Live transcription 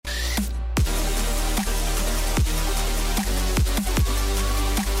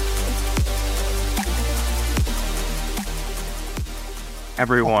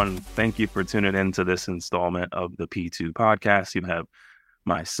Everyone, thank you for tuning in to this installment of the P2 podcast. You have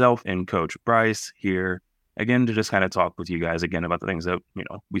myself and Coach Bryce here again to just kind of talk with you guys again about the things that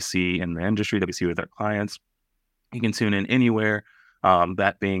we see in the industry, that we see with our clients. You can tune in anywhere,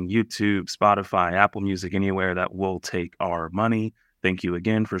 that being YouTube, Spotify, Apple Music, anywhere that will take our money. Thank you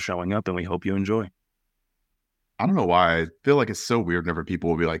again for showing up, and we hope you enjoy. I don't know why. I feel like it's so weird whenever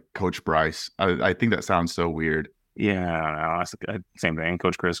people will be like, Coach Bryce. I think that sounds so weird. Yeah, I don't know. Same thing.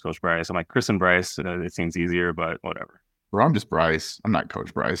 Coach Chris, Coach Bryce. I'm like, Chris and Bryce. It seems easier, but whatever. Bro, I'm just Bryce. I'm not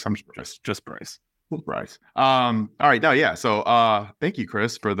Coach Bryce. I'm just Bryce. Bryce. All right. Now, yeah. So thank you,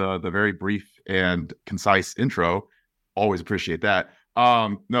 Chris, for the very brief and concise intro. Always appreciate that.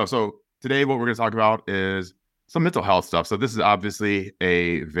 So today what we're going to talk about is some mental health stuff. So this is obviously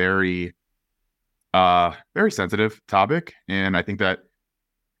a very sensitive topic. And I think that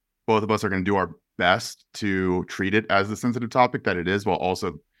both of us are going to do our best to treat it as the sensitive topic that it is, while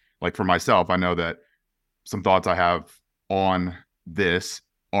also, like, for myself, I know that some thoughts I have on this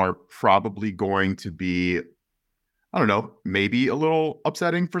are probably going to be, I don't know, maybe a little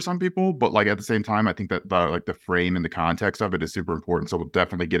upsetting for some people, but like at the same time, I think that the frame and the context of it is super important. So we'll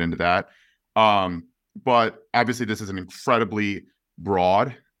definitely get into that. But obviously this is an incredibly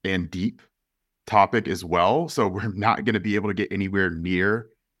broad and deep topic as well. So we're not going to be able to get anywhere near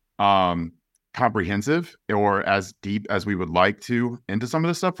comprehensive or as deep as we would like to into some of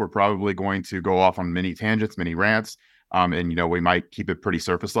this stuff. We're probably going to go off on many tangents, many rants, and we might keep it pretty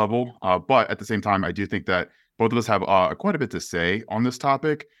surface level. But at the same time, I do think that both of us have quite a bit to say on this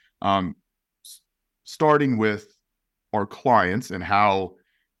topic, starting with our clients and how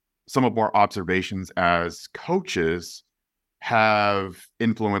some of our observations as coaches have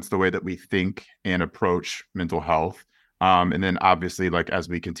influenced the way that we think and approach mental health. And then obviously, like, as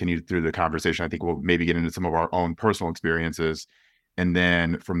we continue through the conversation, I think we'll maybe get into some of our own personal experiences. And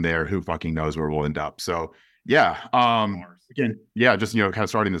then from there, who fucking knows where we'll end up. So yeah. Again, yeah, just, kind of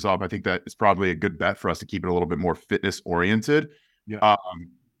starting this off, I think that it's probably a good bet for us to keep it a little bit more fitness oriented. Yeah.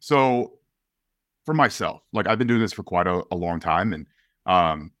 So for myself, like, I've been doing this for quite a long time. And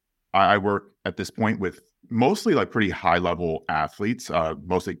I work at this point with mostly like pretty high level athletes,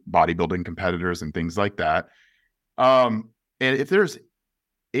 mostly bodybuilding competitors and things like that. And if there's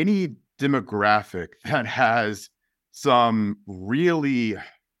any demographic that has some really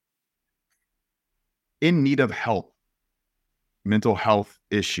in need of help, mental health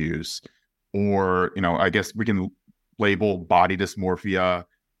issues, or, I guess we can label body dysmorphia,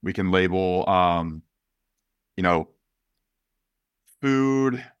 we can label,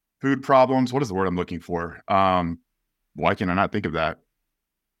 food problems. What is the word I'm looking for? Why can I not think of that?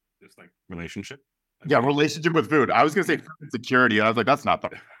 Just like relationship. Yeah, relationship with food. I was gonna say food insecurity, and I was like, that's not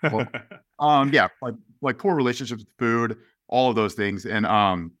the. Yeah, like poor relationships with food, all of those things, and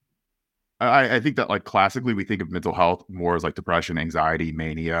I think that, like, classically we think of mental health more as like depression, anxiety,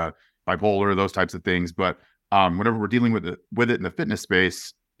 mania, bipolar, those types of things. But whenever we're dealing with it in the fitness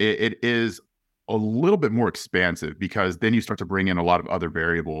space, it is a little bit more expansive, because then you start to bring in a lot of other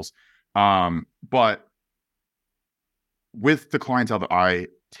variables. But with the clientele that I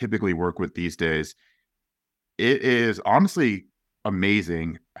typically work with these days, it is honestly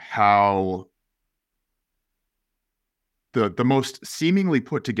amazing how the most seemingly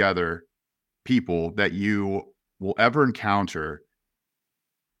put together people that you will ever encounter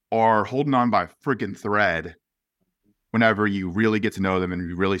are holding on by a freaking thread whenever you really get to know them and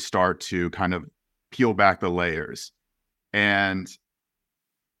you really start to kind of peel back the layers. And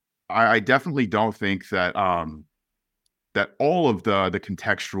I definitely don't think that that all of the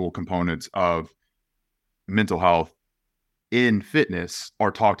contextual components of mental health in fitness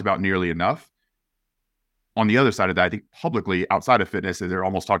are talked about nearly enough. On the other side of that, I think publicly outside of fitness, they're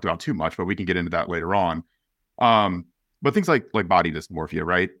almost talked about too much, but we can get into that later on. But things like body dysmorphia,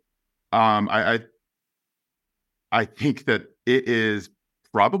 right? I think that it is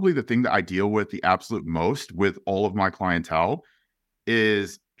probably the thing that I deal with the absolute most with all of my clientele,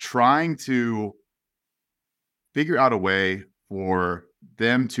 is trying to figure out a way for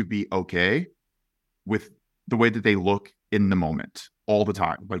them to be okay with the way that they look in the moment all the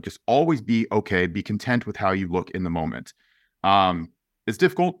time. Like, just always be okay, be content with how you look in the moment. It's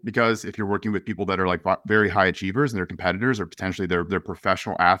difficult because if you're working with people that are like very high achievers and they're competitors, or potentially they're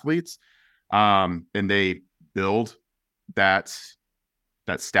professional athletes, and they build that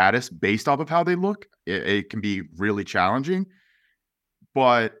status based off of how they look, it can be really challenging.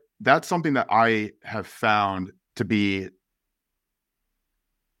 But that's something that I have found to be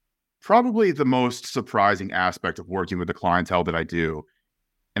probably the most surprising aspect of working with the clientele that I do.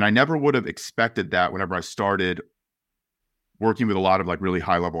 And I never would have expected that whenever I started working with a lot of like really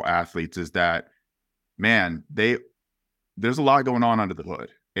high level athletes is that, man, there's a lot going on under the hood.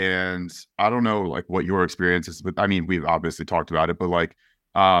 And I don't know like what your experience is, but I mean, we've obviously talked about it, but like,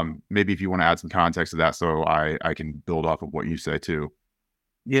 maybe if you want to add some context to that, so I can build off of what you say too.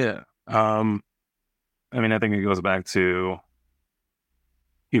 Yeah. I mean, I think it goes back to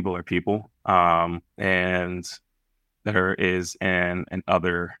people are people. And there is an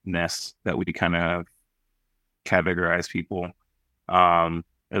otherness that we kind of categorize people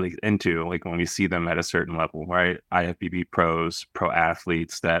at least into, like when we see them at a certain level, right? IFBB pros, pro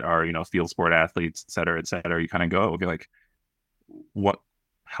athletes that are, field sport athletes, et cetera, et cetera. You kind of go, okay, like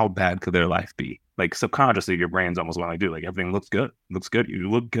how bad could their life be? Like subconsciously, your brain's almost want to do like everything looks good. You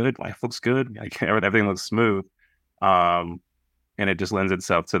look good. Life looks good. Like everything looks smooth. And it just lends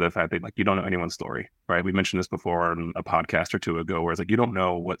itself to the fact that like you don't know anyone's story, right? We mentioned this before on a podcast or two ago, where it's like you don't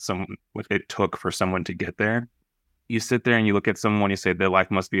know what it took for someone to get there. You sit there and you look at someone, you say their life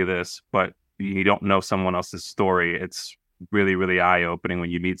must be this, but you don't know someone else's story. It's really, really eye-opening when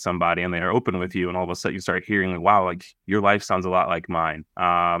you meet somebody and they're open with you, and all of a sudden you start hearing, like, wow, like your life sounds a lot like mine.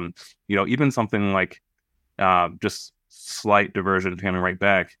 Even something like just slight diversion coming right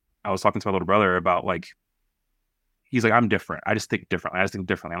back. I was talking to my little brother about like, he's like, I'm different. I just think differently.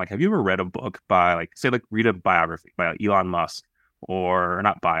 I'm like, have you ever read a book by like, say, like read a biography by Elon Musk, or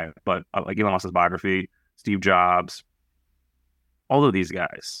not by, but like Elon Musk's biography, Steve Jobs, all of these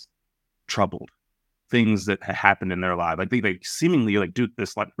guys, troubled things that happened in their life. Like they seemingly like, dude,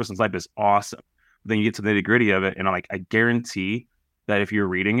 this person's life is awesome. But then you get to the nitty gritty of it, and I guarantee that if you're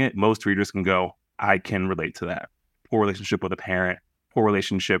reading it, most readers can go, I can relate to that. Poor relationship with a parent, poor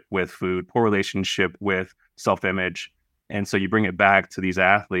relationship with food, poor relationship with self-image. And so you bring it back to these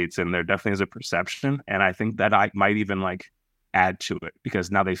athletes, and there definitely is a perception. And I think that I might even like add to it, because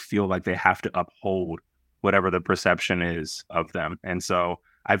now they feel like they have to uphold whatever the perception is of them. And so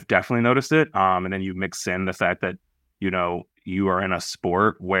I've definitely noticed it. And then you mix in the fact that, you are in a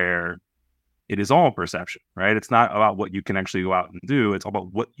sport where it is all perception, right? It's not about what you can actually go out and do. It's all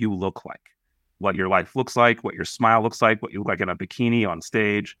about what you look like, what your life looks like, what your smile looks like, what you look like in a bikini on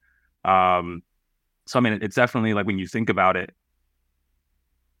stage. So, I mean, it's definitely like when you think about it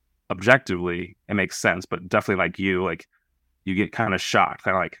objectively, it makes sense, but definitely like you get kind of shocked,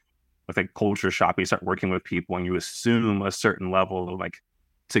 kind of like with a culture shock. You start working with people and you assume a certain level of like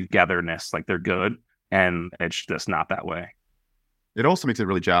togetherness, like they're good, and it's just not that way. It also makes it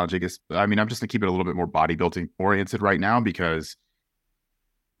really challenging. I mean, I'm just gonna keep it a little bit more bodybuilding oriented right now, because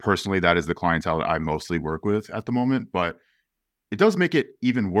personally, that is the clientele that I mostly work with at the moment. But it does make it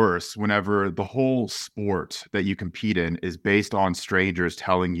even worse whenever the whole sport that you compete in is based on strangers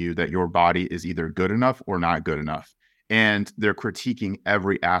telling you that your body is either good enough or not good enough. And they're critiquing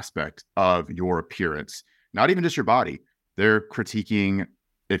every aspect of your appearance, not even just your body. They're critiquing,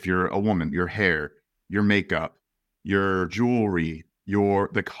 if you're a woman, your hair, your makeup, your jewelry,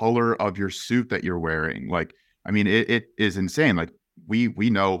 the color of your suit that you're wearing. Like, I mean, it is insane. Like we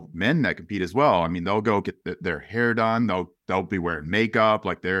know men that compete as well. I mean, they'll go get their hair done. They'll be wearing makeup.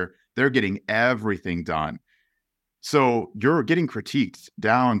 Like they're getting everything done. So you're getting critiqued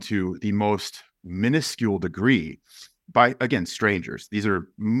down to the most minuscule degree by, again, strangers. These are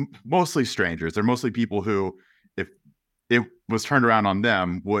mostly strangers. They're mostly people who, if it was turned around on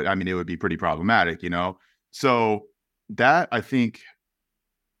them, it would be pretty problematic, So that, I think,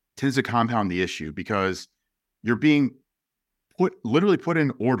 tends to compound the issue, because you're being literally put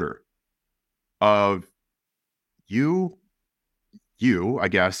in order of you, I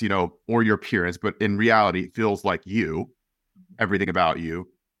guess, or your appearance, but in reality, it feels like everything about you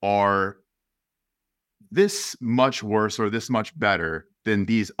are this much worse or this much better than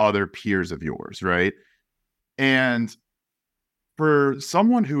these other peers of yours, right? And for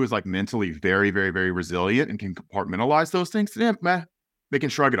someone who is like mentally very, very, very resilient and can compartmentalize those things, they can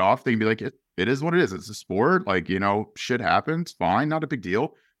shrug it off. They can be like, it is what it is. It's a sport. Like, shit happens. Fine. Not a big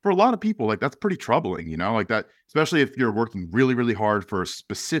deal. For a lot of people, like that's pretty troubling, like that, especially if you're working really, really hard for a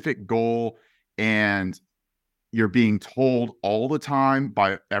specific goal and you're being told all the time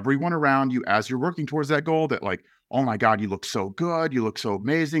by everyone around you as you're working towards that goal that like, oh my God, you look so good. You look so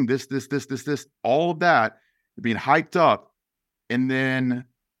amazing. This, all of that, you're being hyped up. And then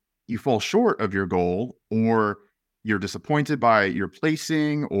you fall short of your goal, or you're disappointed by your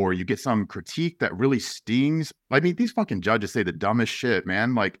placing, or you get some critique that really stings. I mean, these fucking judges say the dumbest shit,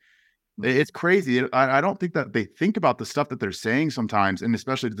 man. Like, it's crazy. I don't think that they think about the stuff that they're saying sometimes, and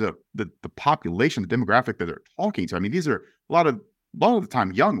especially the population, the demographic that they're talking to. I mean, these are a lot of the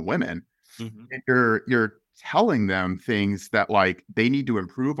time young women. Mm-hmm. And you're telling them things that like they need to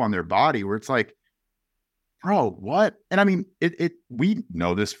improve on their body, where it's like, bro, what? And I mean, we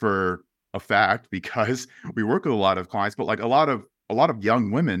know this for a fact because we work with a lot of clients, but like a lot of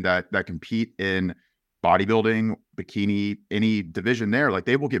young women that compete in bodybuilding, bikini, any division there, like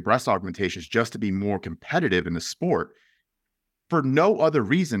they will get breast augmentations just to be more competitive in the sport for no other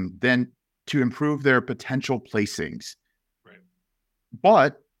reason than to improve their potential placings. Right.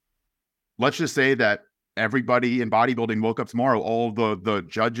 But let's just say that everybody in bodybuilding woke up tomorrow, all the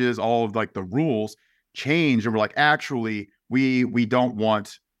judges, all of like the rules change, and we're like, actually, we don't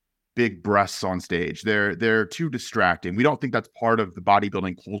want big breasts on stage. They're too distracting. We don't think that's part of the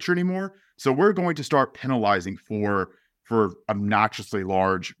bodybuilding culture anymore. So we're going to start penalizing for obnoxiously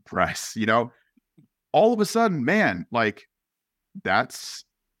large breasts. All of a sudden, man, like that's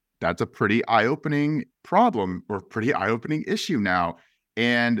a pretty eye-opening problem or pretty eye-opening issue now.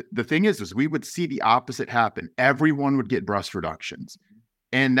 And the thing is we would see the opposite happen. Everyone would get breast reductions.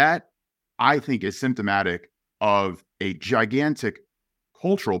 And that, I think, is symptomatic of a gigantic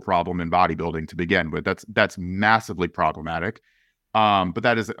cultural problem in bodybuilding to begin with. That's massively problematic. But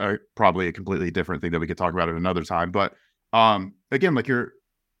that is probably a completely different thing that we could talk about at another time. But again, like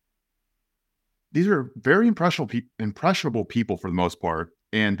these are very impressionable people for the most part.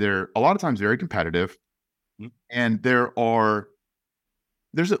 And they're a lot of times very competitive. And there's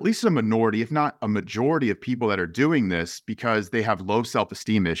at least a minority, if not a majority, of people that are doing this because they have low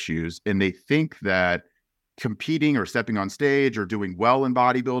self-esteem issues and they think that competing or stepping on stage or doing well in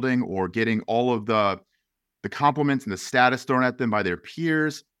bodybuilding or getting all of the compliments and the status thrown at them by their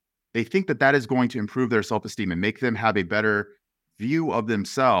peers, they think that that is going to improve their self-esteem and make them have a better view of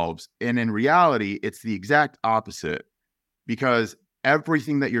themselves. And in reality, it's the exact opposite, because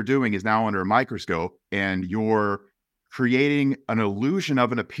everything that you're doing is now under a microscope and you're creating an illusion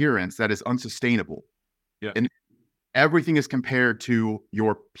of an appearance that is unsustainable. Yeah. And everything is compared to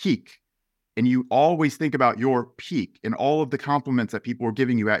your peak. And you always think about your peak and all of the compliments that people are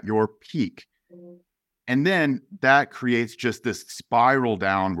giving you at your peak. And then that creates just this spiral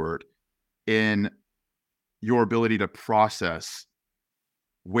downward in your ability to process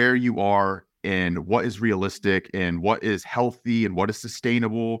where you are and what is realistic and what is healthy and what is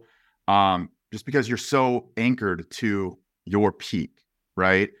sustainable. Just because you're so anchored to your peak,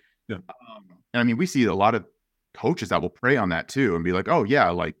 right? Yeah. And I mean, we see a lot of coaches that will prey on that too and be like, oh yeah,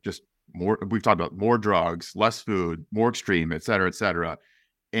 like just more, we've talked about more drugs, less food, more extreme, et cetera, et cetera.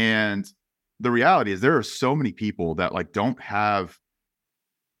 And the reality is there are so many people that like don't have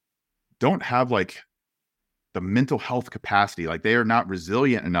like the mental health capacity. Like they are not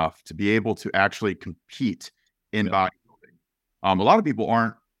resilient enough to be able to actually compete in bodybuilding. A lot of people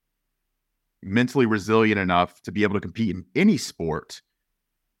aren't mentally resilient enough to be able to compete in any sport,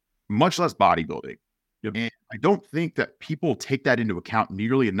 much less bodybuilding. Yep. And I don't think that people take that into account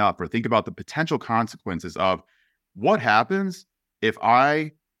nearly enough or think about the potential consequences of what happens if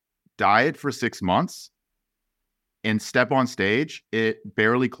I diet for 6 months and step on stage, it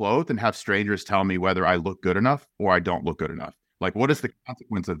barely clothed, and have strangers tell me whether I look good enough or I don't look good enough. Like, what is the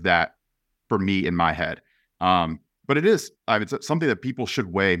consequence of that for me in my head? But it is, it's something that people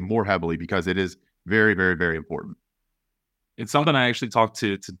should weigh more heavily because it is very, very, very important. It's something I actually talked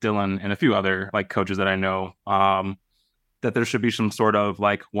to Dylan and a few other like coaches that I know, that there should be some sort of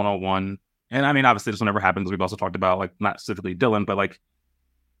like 101. And I mean, obviously this will never happen because we've also talked about like not specifically Dylan, but like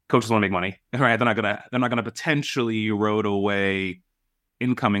coaches want to make money, right? They're not gonna potentially erode away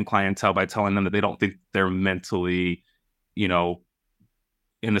incoming clientele by telling them that they don't think they're mentally,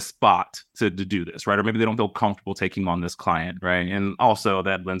 in the spot to do this, right? Or maybe they don't feel comfortable taking on this client, right? And also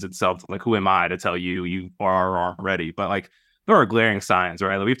that lends itself to like, who am I to tell you are or aren't ready? But like, there are glaring signs,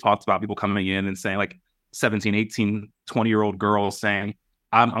 right? Like, we've talked about people coming in and saying like 17, 18, 20-year-old girls saying,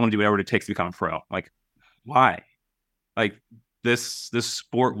 I'm going to do whatever it takes to become a pro. Like, why? Like, this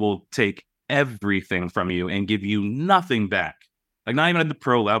sport will take everything from you and give you nothing back. Like, not even at the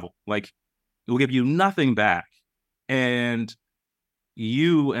pro level. Like, it will give you nothing back. And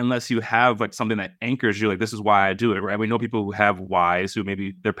you, unless you have like something that anchors you, like, this is why I do it, right? We know people who have whys, who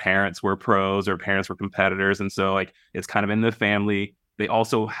maybe their parents were pros or parents were competitors, and so like it's kind of in the family. They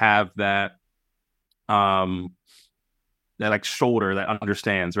also have that like shoulder that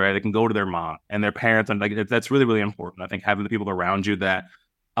understands, right? They can go to their mom and their parents, and like that's really, really important. I think having the people around you that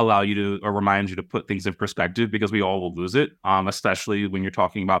allow you to, or remind you to put things in perspective, because we all will lose it, especially when you're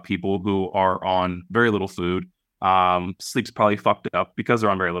talking about people who are on very little food. Sleep's probably fucked up because they're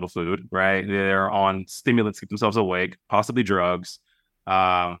on very little food, right? They're on stimulants to keep themselves awake, possibly drugs.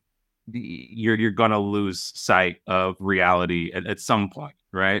 You're gonna lose sight of reality at some point,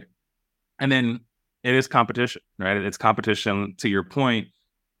 right? And then it is competition, right? It's competition, to your point.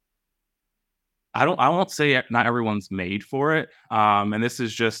 I won't say not everyone's made for it. And this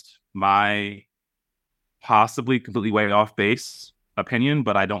is just my possibly completely way off base opinion,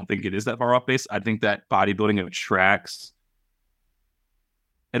 but I don't think it is that far off base. I think that bodybuilding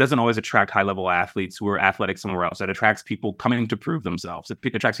it doesn't always attract high level athletes who are athletic somewhere else. It attracts people coming to prove themselves. It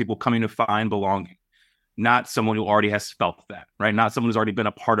attracts people coming to find belonging, not someone who already has felt that, right? Not someone who's already been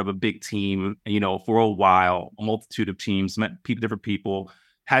a part of a big team, for a while, a multitude of teams, met different people,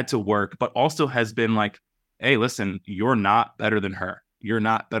 had to work, but also has been like, hey, listen, you're not better than her. You're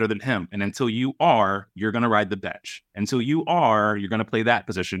not better than him. And until you are, you're going to ride the bench. Until you are, you're going to play that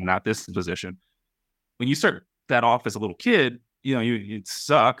position, not this position. When you start that off as a little kid, it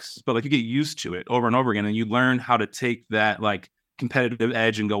sucks, but like you get used to it over and over again. And you learn how to take that like competitive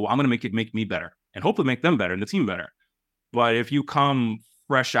edge and go, well, I'm going to make me better and hopefully make them better and the team better. But if you come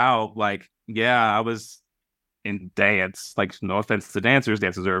fresh out, like, yeah, I was in dance, like no offense to dancers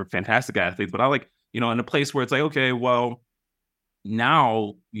are fantastic athletes, but I like, in a place where it's like, okay, well,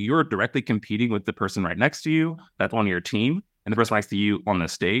 now you're directly competing with the person right next to you that's on your team and the person next to you on the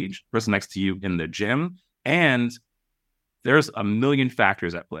stage, the person next to you in the gym. And there's a million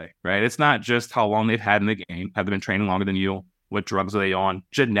factors at play, right? It's not just how long they've had in the game. Have they been training longer than you? What drugs are they on?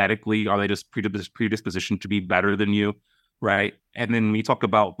 Genetically, are they just predispositioned to be better than you, right? And then we talk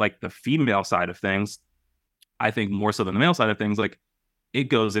about like the female side of things. I think more so than the male side of things, like it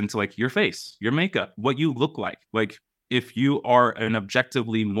goes into like your face, your makeup, what you look like. Like if you are an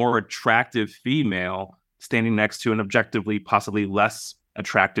objectively more attractive female standing next to an objectively possibly less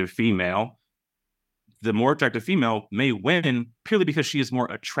attractive female, the more attractive female may win purely because she is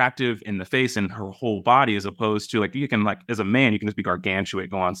more attractive in the face and her whole body, as opposed to like, you can like, as a man, you can just be gargantuan,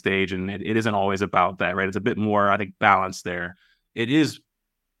 go on stage. And it isn't always about that, right? It's a bit more, I think, balanced there. It is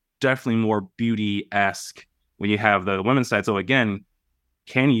definitely more beauty-esque when you have the women's side. So again,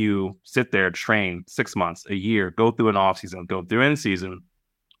 can you sit there, train 6 months, a year, go through an off season, go through in season,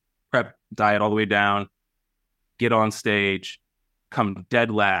 prep diet all the way down, get on stage, come dead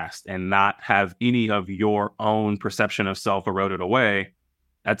last and not have any of your own perception of self eroded away?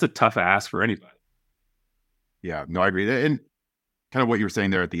 That's a tough ask for anybody. Yeah, no, I agree. And kind of what you were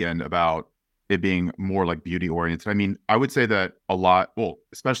saying there at the end about it being more like beauty oriented. I mean, I would say that a lot, well,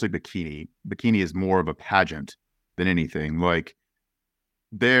 especially bikini is more of a pageant than anything. Like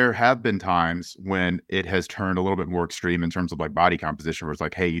there have been times when it has turned a little bit more extreme in terms of like body composition, where it's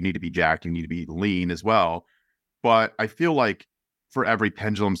like, hey, you need to be jacked, you need to be lean as well. But I feel like for every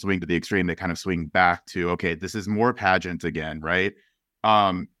pendulum swing to the extreme, they kind of swing back to, okay, this is more pageant again, right?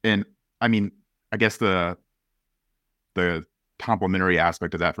 And I mean, I guess the complementary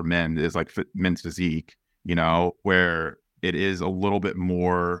aspect of that for men is like men's physique, where it is a little bit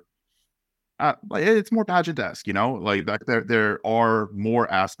more, like it's more pageant-esque, like there are more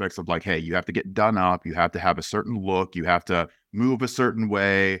aspects of like, hey, you have to get done up, you have to have a certain look, you have to move a certain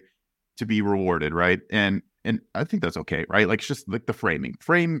way to be rewarded, right? And I think that's okay, right? Like it's just like the frame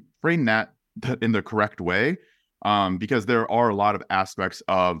that in the correct way, because there are a lot of aspects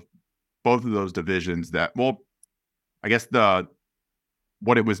of both of those divisions that, well, I guess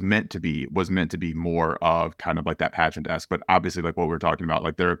what it was meant to be more of kind of like that pageant-esque, but obviously like what we're talking about,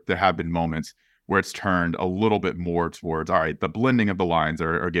 like there have been moments where it's turned a little bit more towards, all right, the blending of the lines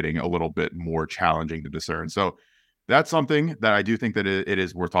are getting a little bit more challenging to discern. So that's something that I do think that it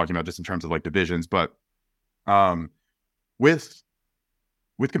is worth talking about just in terms of like divisions. But with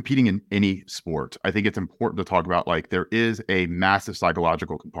competing in any sport, I think it's important to talk about like there is a massive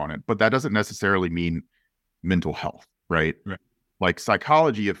psychological component, but that doesn't necessarily mean mental health, right? Like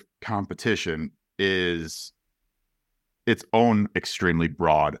psychology of competition is its own extremely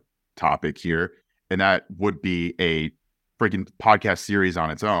broad topic here, and that would be a freaking podcast series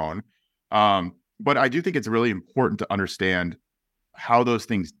on its own. But I do think it's really important to understand how those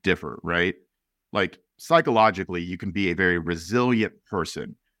things differ, right? Like psychologically, you can be a very resilient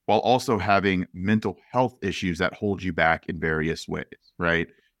person while also having mental health issues that hold you back in various ways, right?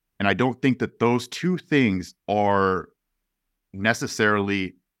 And I don't think that those two things are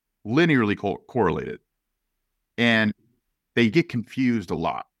necessarily linearly correlated. And they get confused a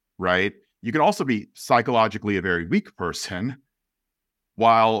lot, right? You can also be psychologically a very weak person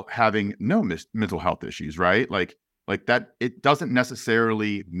while having no mental health issues, right? Like that, it doesn't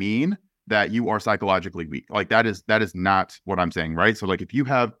necessarily mean that you are psychologically weak. Like that is not what I'm saying, right? So like if you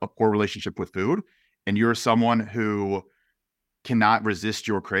have a poor relationship with food and you're someone who cannot resist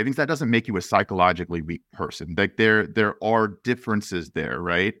your cravings, that doesn't make you a psychologically weak person. Like there are differences there,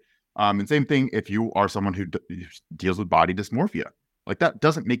 right? And same thing if you are someone who deals with body dysmorphia, like that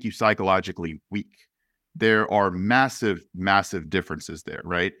doesn't make you psychologically weak. there are massive, massive differences there,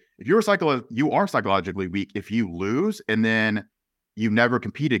 right? If you are psychologically weak if you lose and then you never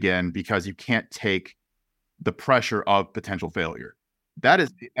compete again because you can't take the pressure of potential failure. That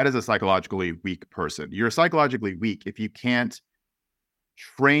is a psychologically weak person. You're psychologically weak if you can't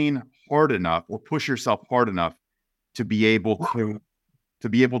train hard enough or push yourself hard enough to be able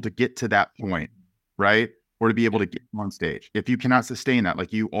to get to that point, right? Or to be able to get on stage. If you cannot sustain that, like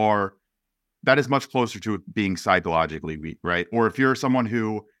that is much closer to being psychologically weak, right? Or if you're someone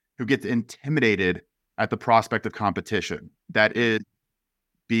who gets intimidated at the prospect of competition, that is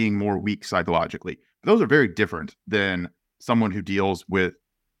being more weak psychologically. Those are very different than someone who deals with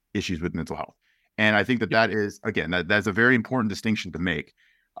issues with mental health. And I think that is, again, that's a very important distinction to make.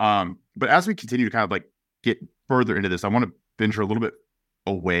 But as we continue to kind of like get further into this, I want to venture a little bit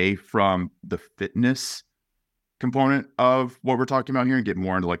away from the fitness component of what we're talking about here and get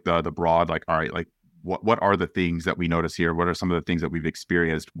more into like the broad, like, all right, like what are the things that we notice here? What are some of the things that we've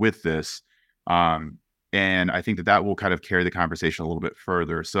experienced with this? And I think that will kind of carry the conversation a little bit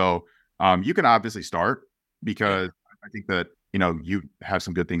further. So you can obviously start because I think that, you have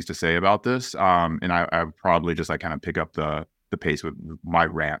some good things to say about this. And I would probably just like kind of pick up the pace with my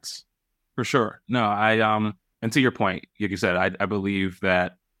rants. For sure. No, and to your point, like you said, I believe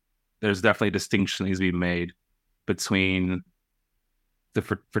that there's definitely a distinction that needs to be made between the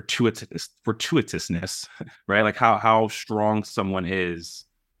fortuitousness, right? Like how strong someone is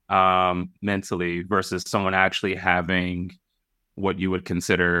mentally versus someone actually having what you would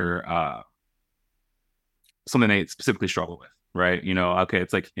consider something they specifically struggle with, right? Okay,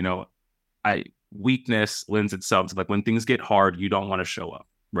 it's like, weakness lends itself to like when things get hard, you don't want to show up,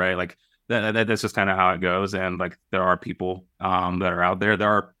 right? Like that's just kind of how it goes. And like there are people that are out there. There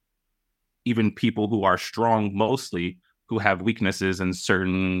are even people who are strong mostly who have weaknesses in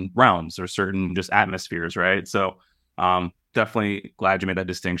certain realms or certain just atmospheres, right? So definitely glad you made that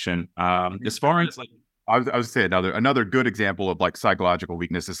distinction. As far as like, I was saying another good example of like psychological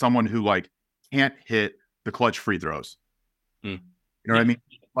weakness is someone who like can't hit the clutch free throws. You know what I mean?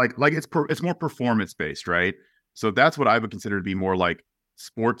 Like it's more performance based, right? So that's what I would consider to be more like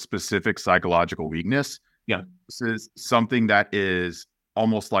sport specific psychological weakness. Yeah, this is something that is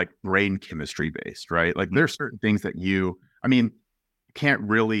almost like brain chemistry based, right? Like there's certain things that you can't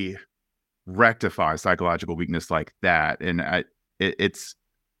really rectify psychological weakness like that, and it's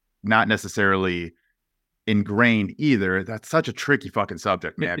not necessarily ingrained either. That's such a tricky fucking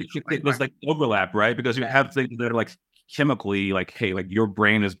subject, man. It was like overlap, right? Because you have things that are like chemically, like, hey, like your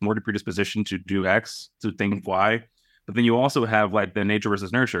brain is more predisposition to do X, to think Y, but then you also have like the nature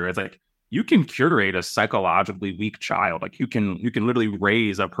versus nurture. It's like you can curate a psychologically weak child. Like you can literally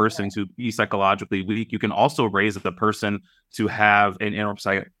raise a person to be psychologically weak. You can also raise the person to have an inner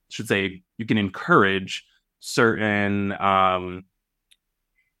psych. Should say you can encourage certain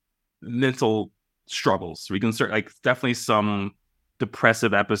mental struggles. We can start like definitely some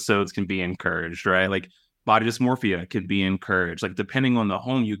depressive episodes can be encouraged, right? Like body dysmorphia can be encouraged. Like depending on the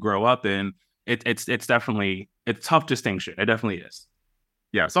home you grow up in, it's definitely a tough distinction. It definitely is.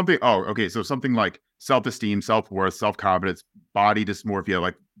 Yeah, something. Oh, okay. So something like self-esteem, self-worth, self-confidence, body dysmorphia,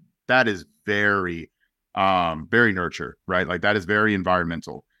 like that is very, very nurture, right? Like that is very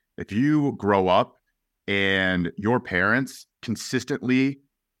environmental. If you grow up and your parents consistently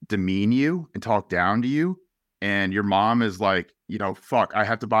demean you and talk down to you, and your mom is like, fuck, I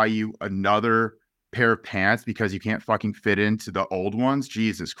have to buy you another pair of pants because you can't fucking fit into the old ones.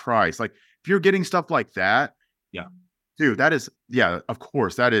 Jesus Christ. Like if you're getting stuff like that, yeah, dude, that is, yeah, of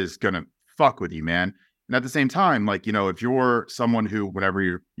course, that is going to fuck with you, man. And at the same time, like, if you're someone who,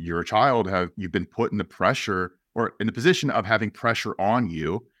 whenever you're a child, you've been put in the pressure or in the position of having pressure on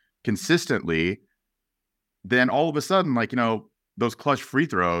you consistently, then all of a sudden, like, those clutch free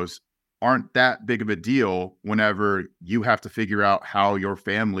throws aren't that big of a deal whenever you have to figure out how your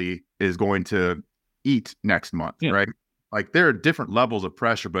family is going to eat next month, right? Like there are different levels of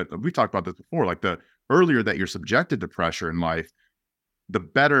pressure, but we've talked about this before, like the earlier that you're subjected to pressure in life, the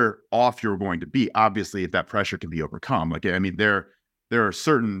better off you're going to be. Obviously, if that pressure can be overcome. Like, there are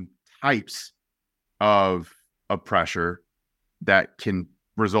certain types of pressure that can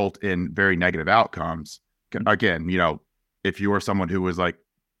result in very negative outcomes. Again, if you are someone who is like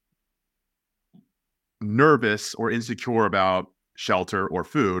nervous or insecure about shelter or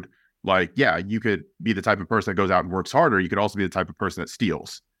food, like, yeah, you could be the type of person that goes out and works harder. You could also be the type of person that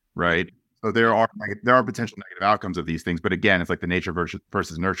steals, right? So there are potential negative outcomes of these things, but again, it's like the nature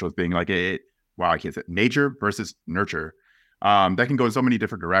versus nurture being like I can't say nature versus nurture. That can go in so many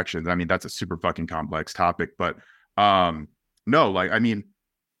different directions. I mean, that's a super fucking complex topic, but no, like, I mean,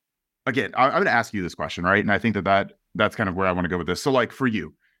 again, I'm going to ask you this question, right? And I think that's kind of where I want to go with this. So like for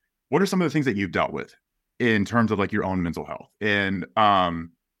you, what are some of the things that you've dealt with in terms of like your own mental health? And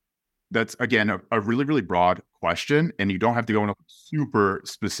that's again a really, really broad question, and you don't have to go into super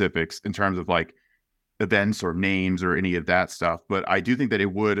specifics in terms of like events or names or any of that stuff. But I do think that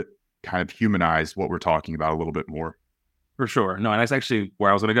it would kind of humanize what we're talking about a little bit more. For sure. No, and that's actually where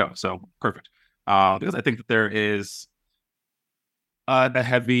I was going to go. So perfect. Because I think that there is a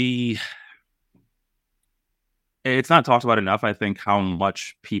heavy, it's not talked about enough, I think, how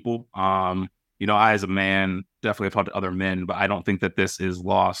much people, I as a man definitely have talked to other men, but I don't think that this is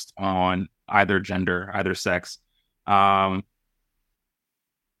lost on either gender, either sex. The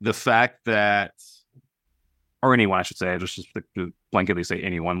fact that, or anyone, I should say, just blanketly say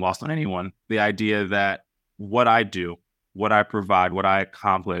anyone, lost on anyone, the idea that what I do, what I provide, what I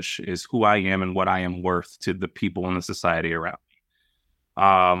accomplish is who I am and what I am worth to the people in the society around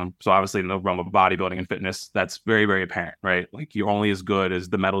me. So obviously in the realm of bodybuilding and fitness, that's very, very apparent, right? Like you're only as good as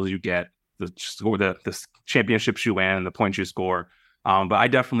the medals you get, the championships you win, the points you score. But I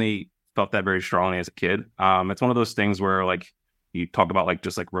definitely felt that very strongly as a kid. It's one of those things where like you talk about like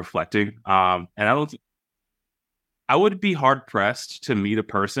just like reflecting. And I would be hard pressed to meet a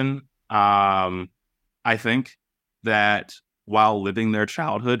person, I think, that while living their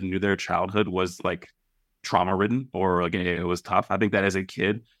childhood, knew their childhood was like trauma ridden or like it was tough. I think that as a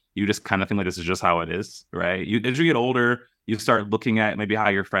kid, you just kind of think like this is just how it is, right? As you get older, you start looking at maybe how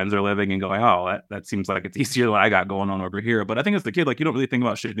your friends are living and going, oh, that seems like it's easier than what I got going on over here. But I think as a kid, like you don't really think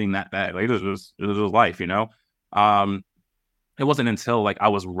about shit being that bad. Like it was life, It wasn't until like I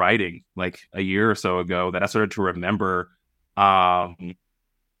was writing like a year or so ago that I started to remember, probably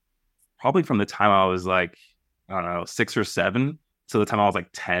from the time I was like, I don't know, 6 or 7 to the time I was like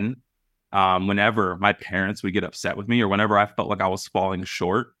 10. Whenever my parents would get upset with me or whenever I felt like I was falling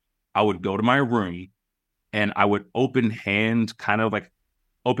short, I would go to my room and I would open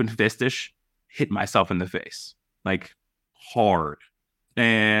fistish, hit myself in the face, like hard.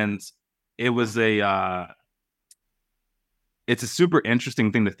 And it was it's a super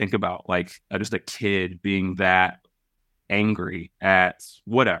interesting thing to think about, like just a kid being that angry at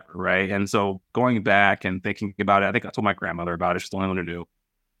whatever, right? And so going back and thinking about it, I think I told my grandmother about it. She's the only one to do.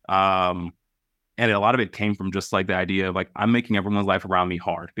 And a lot of it came from just like the idea of like, I'm making everyone's life around me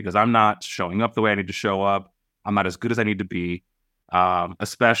hard because I'm not showing up the way I need to show up. I'm not as good as I need to be.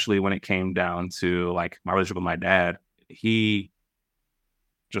 Especially when it came down to like my relationship with my dad. He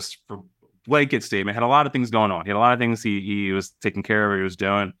just, for blanket statement, had a lot of things going on. He had a lot of things he was taking care of, he was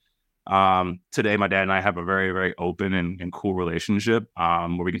doing. Today, my dad and I have a very, very open and cool relationship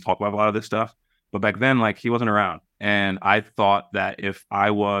where we can talk about a lot of this stuff. But back then, like, he wasn't around. And I thought that if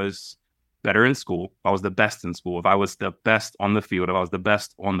I was better in school, if I was the best in school, if I was the best on the field, if I was the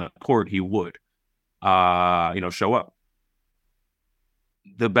best on the court, he would, show up.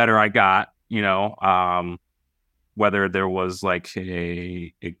 The better I got, whether there was like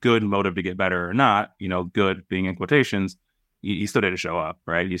a good motive to get better or not, good being in quotations, he still didn't show up,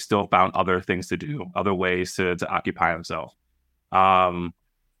 right? He still found other things to do, other ways to occupy himself.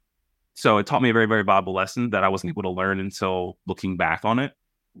 So it taught me a very, very valuable lesson that I wasn't able to learn until looking back on it.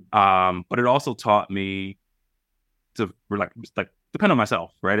 But it also taught me to depend on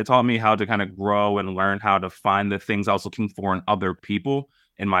myself, right? It taught me how to kind of grow and learn how to find the things I was looking for in other people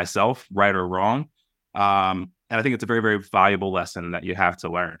and myself, right or wrong. And I think it's a very, very valuable lesson that you have to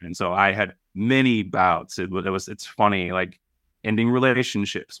learn. And so I had many bouts. It's funny, like ending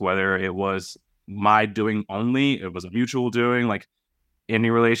relationships, whether it was my doing only, it was a mutual doing, like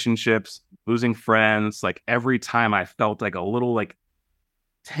ending relationships, losing friends. Like every time I felt like a little like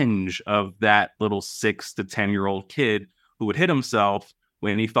tinge of that little 6 to 10-year-old kid who would hit himself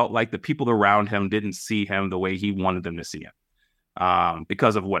when he felt like the people around him didn't see him the way he wanted them to see him,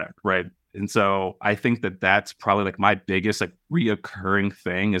 because of whatever, right? And so I think that that's probably like my biggest like reoccurring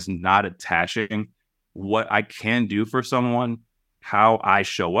thing is not attaching what I can do for someone, how I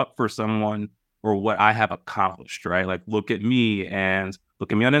show up for someone, or what I have accomplished, right? Like look at me on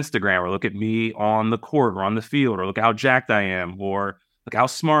Instagram, or look at me on the court or on the field, or look at how jacked I am, or look how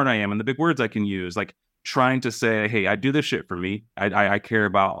smart I am and the big words I can use. Like trying to say, hey, I do this shit for me. I care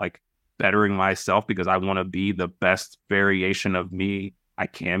about like bettering myself because I want to be the best variation of me I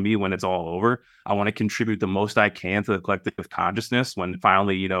can be when it's all over. I want to contribute the most I can to the collective consciousness when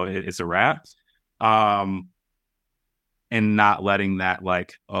finally, it's a wrap. And not letting that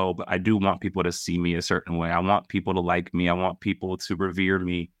like, oh, but I do want people to see me a certain way. I want people to like me. I want people to revere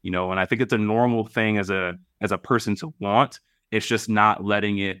me, and I think it's a normal thing as a person to want. It's just not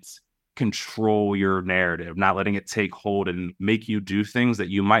letting it control your narrative, not letting it take hold and make you do things that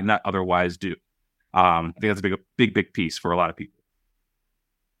you might not otherwise do. I think that's a big piece for a lot of people.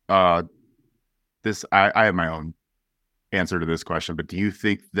 I have my own answer to this question, but do you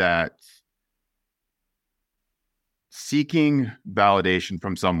think that seeking validation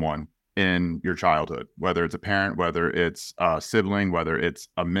from someone in your childhood, whether it's a parent, whether it's a sibling, whether it's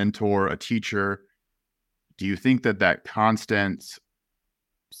a mentor, a teacher, do you think that constant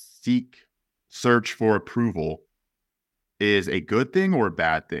search for approval is a good thing or a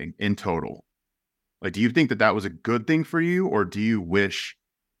bad thing in total? Like, do you think that was a good thing for you, or do you wish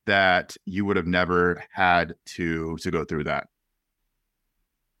that you would have never had to go through that?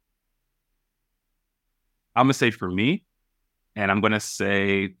 I'm going to say for me, and I'm going to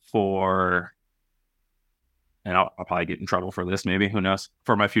say for, and I'll probably get in trouble for this, maybe, who knows,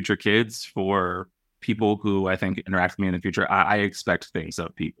 for my future kids, for people who I think interact with me in the future, I expect things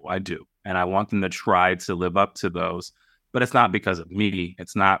of people. I do. And I want them to try to live up to those, but it's not because of me.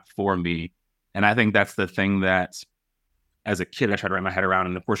 It's not for me. And I think that's the thing that as a kid, I try to wrap my head around.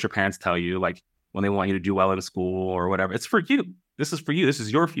 And of course, your parents tell you, like, when they want you to do well in school or whatever, it's for you. This is for you. This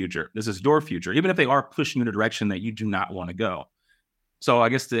is your future. This is your future, even if they are pushing you in a direction that you do not want to go. So I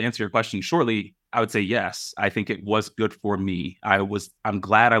guess to answer your question shortly, I would say yes. I think it was good for me. I'm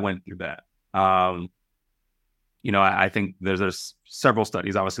glad I went through that. I think there's several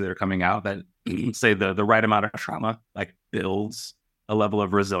studies, obviously, that are coming out that say the right amount of trauma, like, builds a level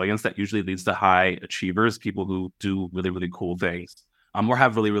of resilience that usually leads to high achievers, people who do really, really cool things, or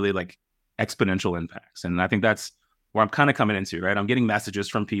have really, really, like, exponential impacts. And I think that's where I'm kind of coming into, right? I'm getting messages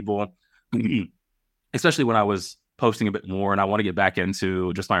from people, especially when I was posting a bit more and I want to get back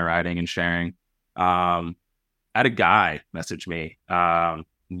into just my writing and sharing. I had a guy message me.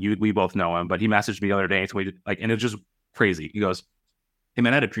 We both know him, but he messaged me the other day and it's just crazy. He goes, "Hey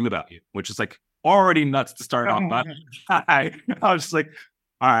man, I had a dream about you," which is like already nuts to start off. But I was just like,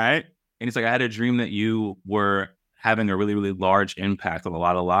 all right. And he's like, "I had a dream that you were having a really, really large impact on a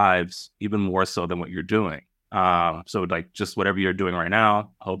lot of lives, even more so than what you're doing. So like, just whatever you're doing right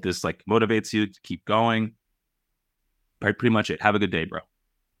now, I hope this, like, motivates you to keep going." Pretty much it. Have a good day, bro.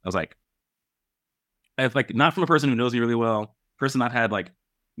 I was like, if, like, not from a person who knows you really well, person I've had like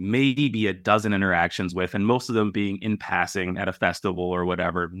maybe a dozen interactions with, and most of them being in passing at a festival or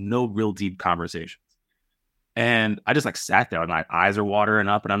whatever, no real deep conversations. And I just, like, sat there and my eyes are watering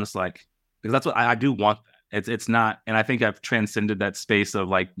up, and I'm just like, because that's what I do want. It's not, and I think I've transcended that space of,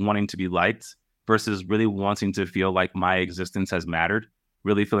 like, wanting to be liked versus really wanting to feel like my existence has mattered.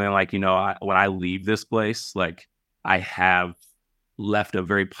 Really feeling like, when I leave this place, like, I have left a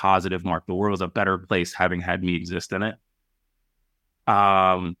very positive mark. The world is a better place having had me exist in it.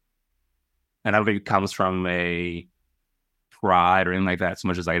 And I don't think it comes from a pride or anything like that so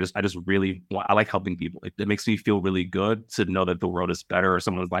much as I just really want, I like helping people. It makes me feel really good to know that the world is better or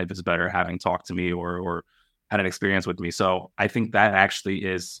someone's life is better having talked to me or had an experience with me. So I think that actually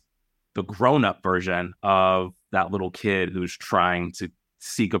is the grown-up version of that little kid who's trying to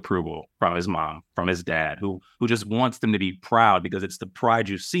seek approval from his mom, from his dad, who just wants them to be proud because it's the pride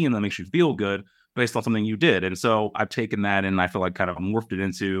you see and that makes you feel good based on something you did. And so I've taken that and I feel like kind of morphed it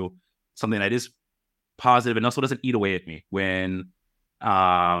into something that is positive and also doesn't eat away at me when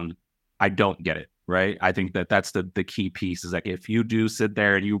I don't get it, right? I think that's the key piece is, like, if you do sit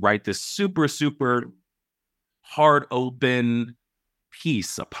there and you write this super, super hard open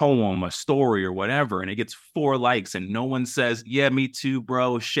piece, a poem, a story or whatever, and it gets 4 likes and no one says, "Yeah, me too,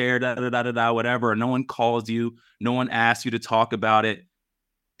 bro, share, da, whatever," and no one calls you, no one asks you to talk about it,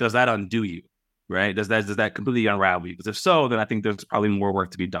 does that undo you, right? Does that completely unravel you? Because if so, then I think there's probably more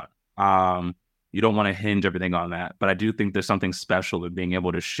work to be done. You don't want to hinge everything on that, but I do think there's something special in being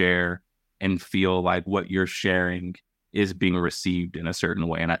able to share and feel like what you're sharing is being received in a certain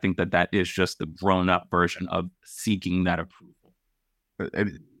way. And I think that is just the grown-up version of seeking that approval.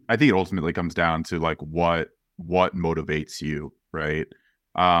 I think it ultimately comes down to, like, what motivates you, right?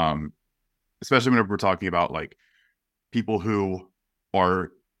 Especially whenever we're talking about, like, people who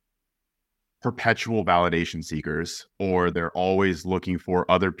are perpetual validation seekers, or they're always looking for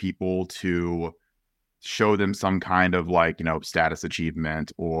other people to show them some kind of, like, status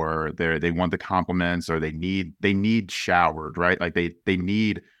achievement, or they want the compliments, or they need showered, right? Like they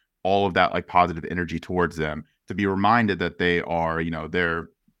need all of that, like, positive energy towards them to be reminded that they are,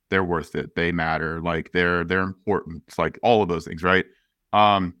 they're worth it. They matter. Like, they're important. It's like all of those things, right?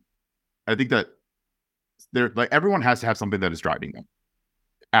 I think that everyone has to have something that is driving them.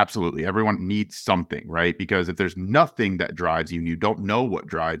 Absolutely. Everyone needs something, right? Because if there's nothing that drives you and you don't know what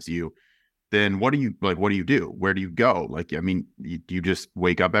drives you, then what do you like? What do you do? Where do you go? Like, I mean, do you just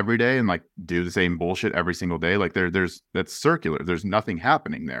wake up every day and like do the same bullshit every single day? Like there's that's circular. There's nothing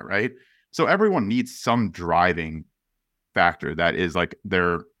happening there, right? So everyone needs some driving factor that is like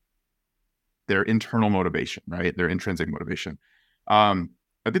their internal motivation, right? Their intrinsic motivation. I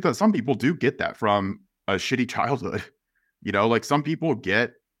think that some people do get that from a shitty childhood. Like some people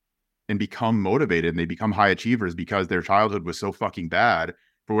get and become motivated and they become high achievers because their childhood was so fucking bad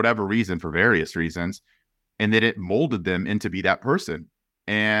for whatever reason, for various reasons, and then it molded them into be that person.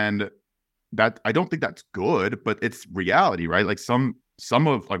 And that, I don't think that's good, but it's reality, right? Like some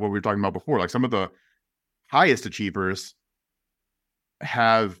of like what we were talking about before, like some of the highest achievers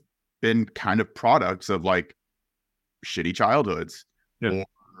have been kind of products of like shitty childhoods, Yeah.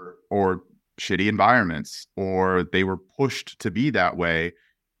 or shitty environments, or they were pushed to be that way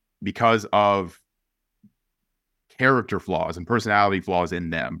because of character flaws and personality flaws in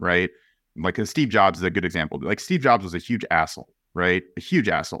them, right? Like Steve Jobs is a good example. Like Steve Jobs was a huge asshole, right? A huge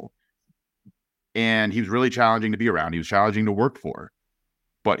asshole. And he was really challenging to be around. He was challenging to work for,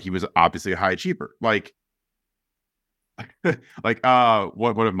 but he was obviously a high achiever. Like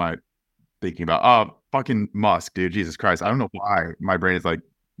what am I thinking about? Fucking Musk, dude. Jesus Christ. I don't know why my brain is like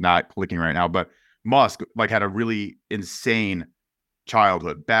not clicking right now, but Musk like had a really insane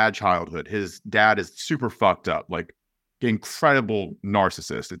childhood, bad childhood. His dad is super fucked up, like incredible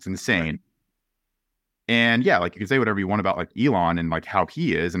narcissist. It's insane. And yeah, like you can say whatever you want about like Elon and like how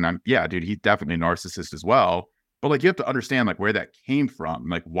he is. And yeah, dude, he's definitely a narcissist as well. But like you have to understand like where that came from,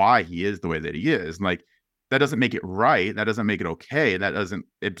 like why he is the way that he is. And like that doesn't make it right. That doesn't make it okay. That doesn't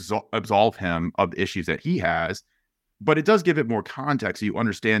absolve him of the issues that he has. But it does give it more context so you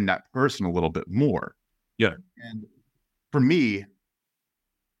understand that person a little bit more. Yeah. And for me,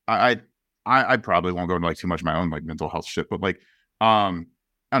 I probably won't go into like too much of my own like mental health shit, but like I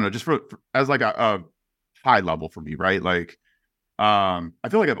don't know, just for as like a high level for me, right? Like I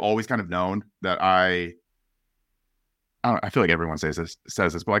feel like I've always kind of known that I don't know, I feel like everyone says this,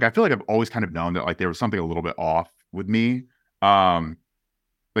 but like I feel like I've always kind of known that like there was something a little bit off with me.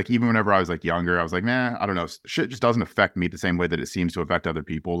 Like even whenever I was like younger, I was like, man, I don't know, shit just doesn't affect me the same way that it seems to affect other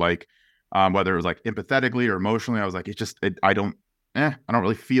people. Like whether it was like empathetically or emotionally, I was like, I don't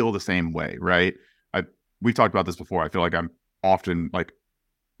really feel the same way, right? We've talked about this before. I feel like I'm often like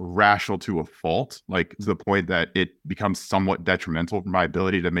rational to a fault, like to the point that it becomes somewhat detrimental for my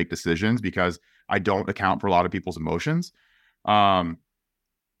ability to make decisions because I don't account for a lot of people's emotions. But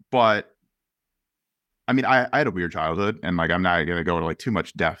I mean, I had a weird childhood, and like I'm not gonna go into like too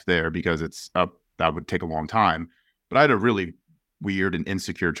much depth there because that would take a long time. But I had a really weird and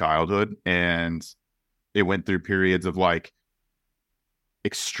insecure childhood, and it went through periods of like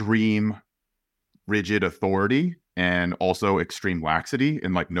extreme rigid authority and also extreme laxity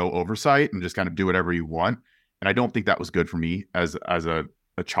and like no oversight and just kind of do whatever you want. And I don't think that was good for me as a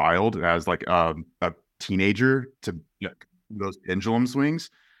child, as like a teenager to those pendulum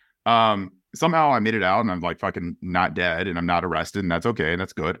swings. Somehow I made it out and I'm like fucking not dead and I'm not arrested, and that's okay and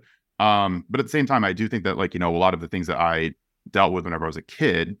that's good. But at the same time, I do think that like, a lot of the things that I dealt with whenever I was a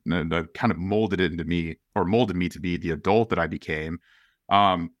kid that kind of molded me to be the adult that I became.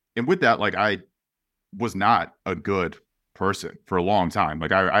 And with that, like I was not a good person for a long time.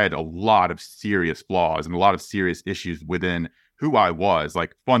 Like I had a lot of serious flaws and a lot of serious issues within who I was,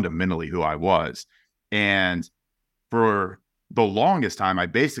 like fundamentally who I was. And for the longest time, I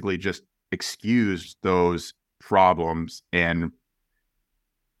basically just excused those problems and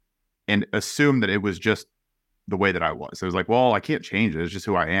assumed that it was just the way that I was. It was like, well, I can't change it. It's just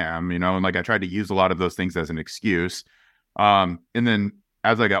who I am, and like I tried to use a lot of those things as an excuse. And then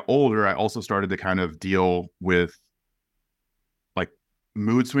as I got older, I also started to kind of deal with like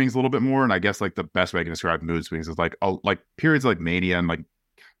mood swings a little bit more. And I guess like the best way I can describe mood swings is like periods of like mania and like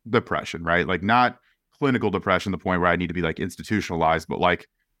depression, right? Like not clinical depression, the point where I need to be like institutionalized, but like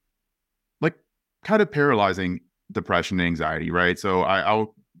kind of paralyzing depression and anxiety, right?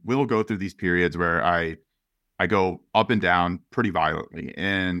 So will go through these periods where I go up and down pretty violently,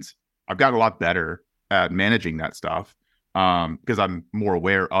 and I've gotten a lot better at managing that stuff because I'm more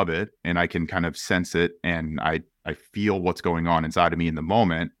aware of it and I can kind of sense it, and I feel what's going on inside of me in the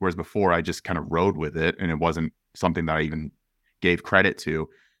moment. Whereas before I just kind of rode with it and it wasn't something that I even gave credit to.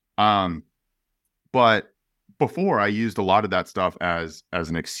 But before I used a lot of that stuff as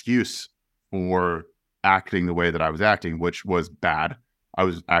an excuse for acting the way that I was acting, which was bad. I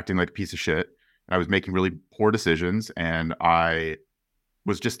was acting like a piece of shit. I was making really poor decisions, and I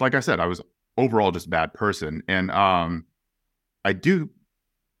was just, like I said, I was overall just a bad person. And I do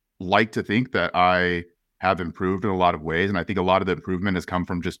like to think that I have improved in a lot of ways. And I think a lot of the improvement has come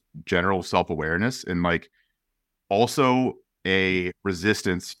from just general self-awareness and like also a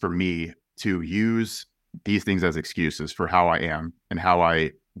resistance for me to use these things as excuses for how I am and how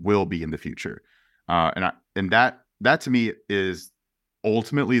I will be in the future. And that to me is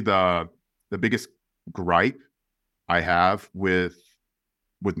ultimately the biggest gripe I have with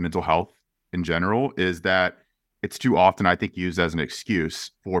mental health in general, is that it's too often, I think, used as an excuse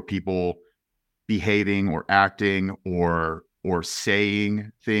for people behaving or acting or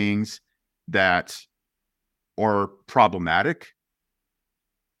saying things that are problematic,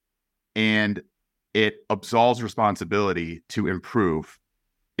 and it absolves responsibility to improve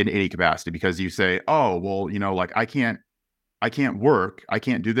in any capacity, because you say, oh, well, you know, like I can't work, I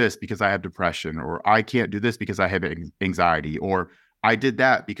can't do this because I have depression, or I can't do this because I have anxiety, or I did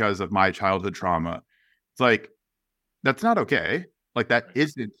that because of my childhood trauma. It's like, that's not okay. Like that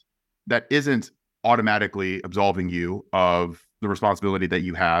isn't automatically absolving you of the responsibility that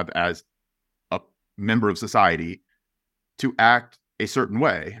you have as a member of society to act a certain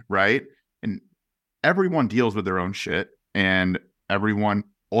way, right? And everyone deals with their own shit, and everyone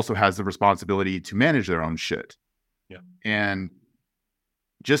also has the responsibility to manage their own shit. Yeah. And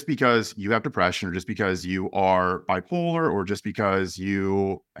just because you have depression, or just because you are bipolar, or just because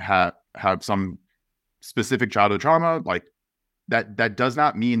you have some specific childhood trauma, like that does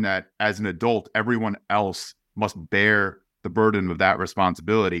not mean that as an adult, everyone else must bear the burden of that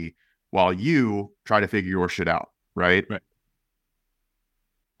responsibility while you try to figure your shit out, right? Right.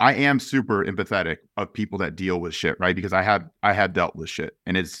 I am super empathetic of people that deal with shit, right? Because I have dealt with shit,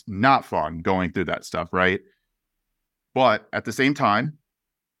 and it's not fun going through that stuff, right? But at the same time,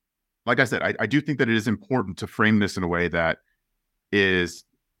 like I said, I do think that it is important to frame this in a way that is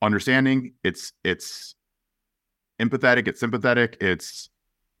understanding. It's empathetic, it's sympathetic,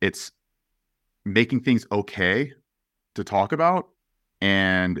 it's making things okay to talk about,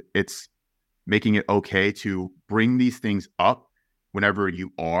 and it's making it okay to bring these things up whenever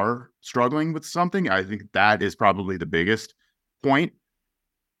you are struggling with something. I think that is probably the biggest point.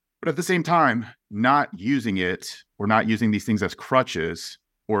 But at the same time, not using it, or not using these things as crutches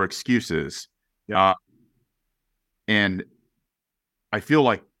or excuses. Yeah. And I feel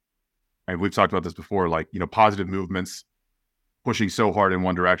like, and we've talked about this before, like, you know, positive movements pushing so hard in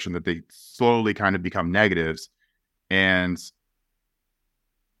one direction that they slowly kind of become negatives. And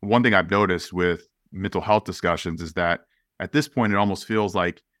one thing I've noticed with mental health discussions is that at this point, it almost feels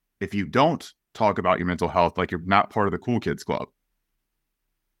like if you don't talk about your mental health, like you're not part of the cool kids club.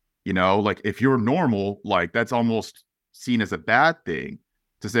 You know, like if you're normal, like that's almost seen as a bad thing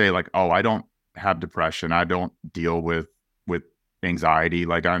to say, like, oh, I don't have depression, I don't deal with anxiety,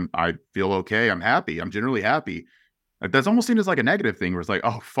 like I feel okay, I'm happy, I'm generally happy. Like that's almost seen as like a negative thing, where it's like,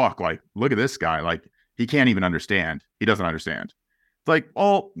 oh fuck, like look at this guy, like he can't even understand, he doesn't understand. It's like,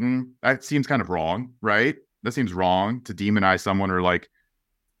 oh, that seems kind of wrong, right? That seems wrong to demonize someone, or like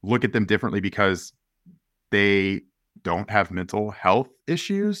look at them differently because they don't have mental health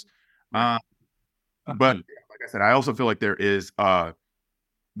issues. But like I said, I also feel like there's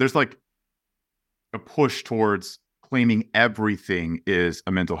like a push towards claiming everything is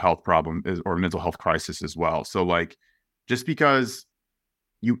a mental health problem or a mental health crisis as well. So like, just because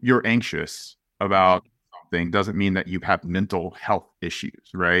you're anxious about something doesn't mean that you have mental health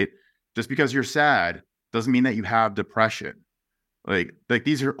issues, right? Just because you're sad doesn't mean that you have depression. Like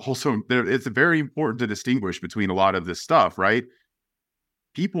these are also there. It's very important to distinguish between a lot of this stuff, right?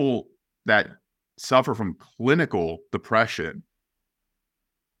 People that suffer from clinical depression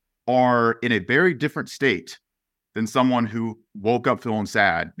are in a very different state than someone who woke up feeling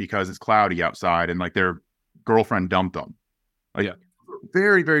sad because it's cloudy outside and like their girlfriend dumped them. Like, yeah,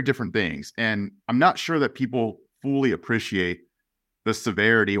 very, very different things. And I'm not sure that people fully appreciate the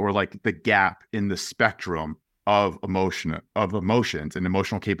severity or like the gap in the spectrum of emotions and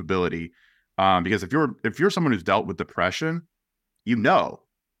emotional capability. Because if you're someone who's dealt with depression, you know,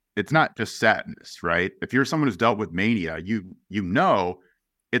 it's not just sadness, right? If you're someone who's dealt with mania, you know,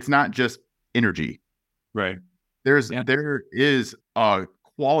 it's not just energy, right? There is a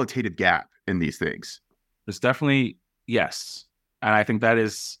qualitative gap in these things. There's definitely, yes. And I think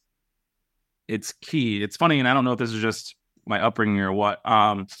it's key. It's funny, and I don't know if this is just my upbringing or what.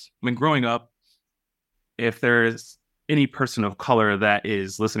 When growing up, if there's any person of color that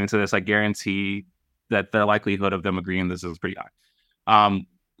is listening to this, I guarantee that the likelihood of them agreeing this is pretty high.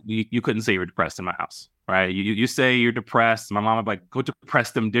 You couldn't say you're depressed in my house, right? You say you're depressed. My mom would be like, go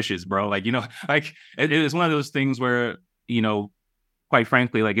press them dishes, bro. Like, you know, like it is one of those things where, you know, quite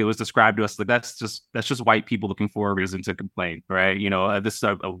frankly, like it was described to us, like that's just white people looking for a reason to complain, right? You know, this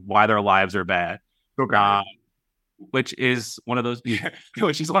is why their lives are bad. Okay. Which is one of those,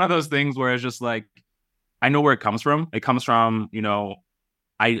 which is one of those things where it's just like, I know where it comes from. It comes from,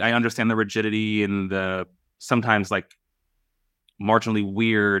 I understand the rigidity and the sometimes like marginally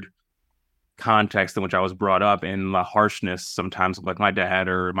weird context in which I was brought up, and the harshness sometimes of like my dad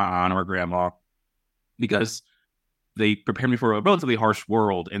or my aunt or grandma, because they prepared me for a relatively harsh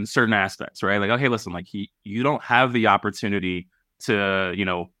world in certain aspects, right? Like, okay, listen, like you don't have the opportunity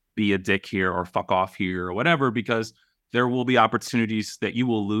to, be a dick here or fuck off here or whatever, because there will be opportunities that you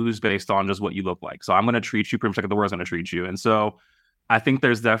will lose based on just what you look like. So I'm going to treat you pretty much like the world's going to treat you. And so I think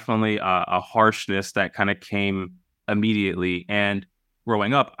there's definitely a harshness that kind of came immediately. And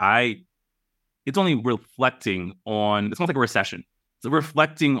growing up, it's only reflecting on, it's not like a recession. It's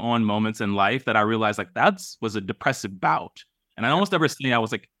reflecting on moments in life that I realized like that was a depressive bout. And I almost never say I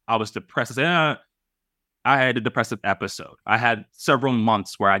was depressed. I say, I had a depressive episode. I had several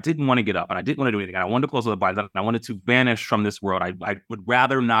months where I didn't want to get up and I didn't want to do anything. I wanted to close the blinds and I wanted to vanish from this world. I would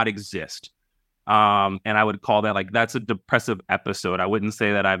rather not exist. And I would call that like, that's a depressive episode. I wouldn't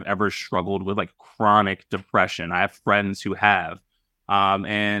say that I've ever struggled with like chronic depression. I have friends who have,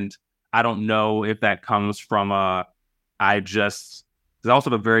 and I don't know if that comes from there's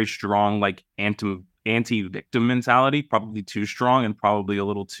also a very strong like anti-victim mentality, probably too strong and probably a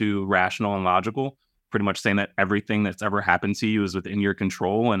little too rational and logical, pretty much saying that everything that's ever happened to you is within your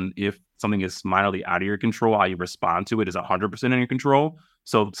control. And if something is minorly out of your control, how you respond to it is 100% in your control.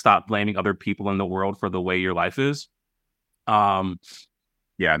 So stop blaming other people in the world for the way your life is. Yeah,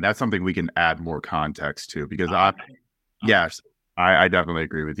 and that's something we can add more context to, because I definitely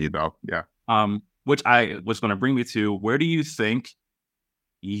agree with you though. Yeah. Which I was going to bring me to, where do you think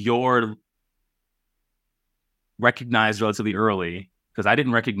you're recognized relatively early? Because I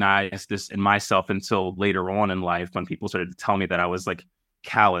didn't recognize this in myself until later on in life, when people started to tell me that I was like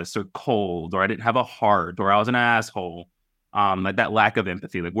callous or cold, or I didn't have a heart, or I was an asshole. Like that lack of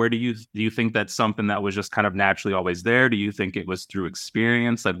empathy. Like, where do you think that's something that was just kind of naturally always there? Do you think it was through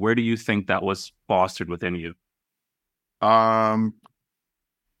experience? Like, where do you think that was fostered within you? I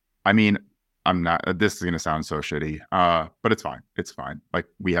mean, I'm not, this is going to sound so shitty, but it's fine. It's fine. Like,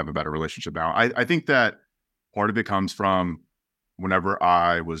 we have a better relationship now. I think that part of it comes from whenever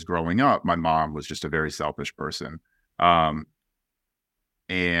I was growing up, my mom was just a very selfish person. And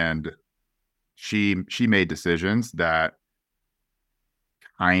she made decisions that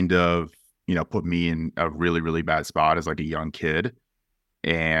kind of, put me in a really, really bad spot as like a young kid.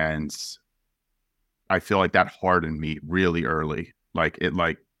 And I feel like that hardened me really early.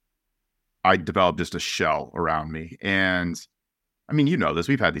 I developed just a shell around me. And I mean, this,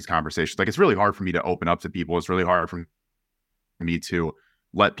 we've had these conversations. Like, it's really hard for me to open up to people. It's really hard for me to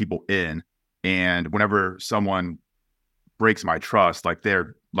let people in. And whenever someone breaks my trust, like,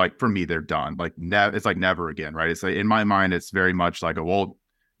 they're like, for me, they're done. Like, it's like never again, right? It's like, in my mind, it's very much like, well,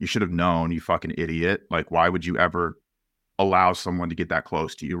 you should have known, you fucking idiot. Like, why would you ever allow someone to get that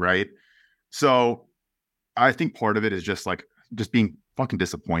close to you, right? So I think part of it is just being fucking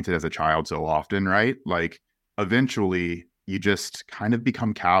disappointed as a child so often, right? Like, eventually you just kind of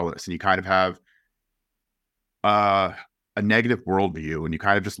become callous and you kind of have a negative worldview, and you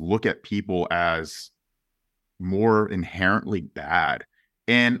kind of just look at people as more inherently bad.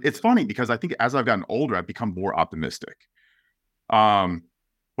 And it's funny because I think as I've gotten older, I've become more optimistic.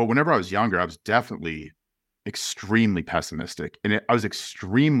 But whenever I was younger, I was definitely extremely pessimistic, and I was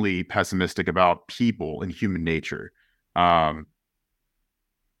extremely pessimistic about people and human nature.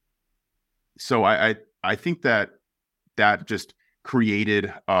 So I think that just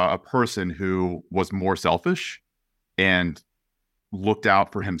created a person who was more selfish and looked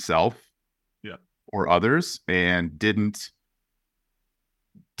out for himself, Yeah, or others, and didn't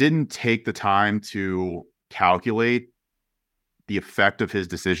take the time to calculate the effect of his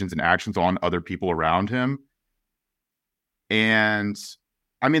decisions and actions on other people around him. And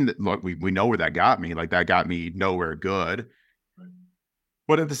I mean, look, we know where that got me. Like, that got me nowhere good. right.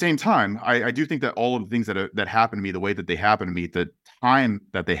 But at the same time, I do think that all of the things that happened to me, the way that they happened to me, the time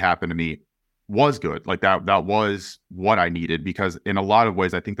that they happened to me, was good. Like, that was what I needed, because in a lot of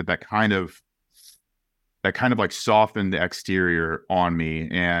ways, I think that kind of like softened the exterior on me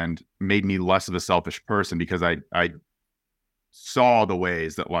and made me less of a selfish person, because I saw the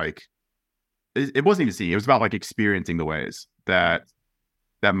ways that, like, it wasn't even seeing, it was about like experiencing the ways that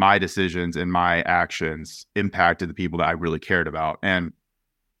my decisions and my actions impacted the people that I really cared about. And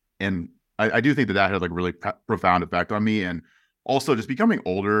I do think that had like a really profound effect on me. And also just becoming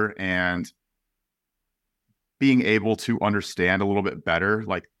older and being able to understand a little bit better,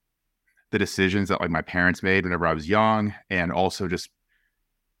 like, the decisions that like my parents made whenever I was young, and also just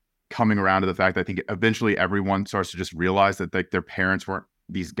coming around to the fact that I think eventually everyone starts to just realize that like their parents weren't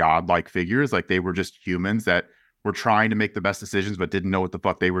these godlike figures. Like they were just humans that were trying to make the best decisions, but didn't know what the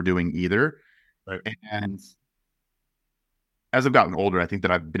fuck they were doing either. Right. And as I've gotten older, I think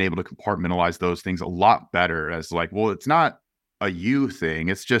that I've been able to compartmentalize those things a lot better as like, well, it's not a you thing.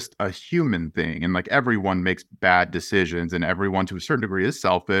 It's just a human thing. And like everyone makes bad decisions and everyone to a certain degree is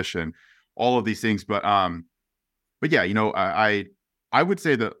selfish and all of these things. But yeah, you know, I would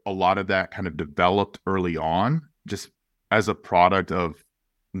say that a lot of that kind of developed early on, just as a product of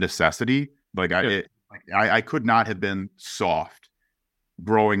necessity. Like I could not have been soft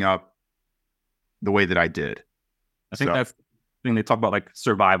growing up the way that I did. I think that's the thing they talk about, like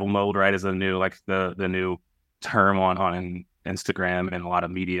survival mode, right? Is the new, like the new term on Instagram and a lot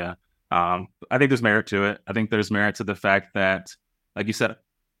of media. I think there's merit to it. I think there's merit to the fact that, like you said,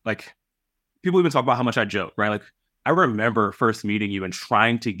 like people even talk about how much I joke, right? Like I remember first meeting you and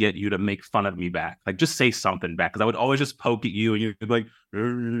trying to get you to make fun of me back. Like just say something back. Cause I would always just poke at you and you'd be like,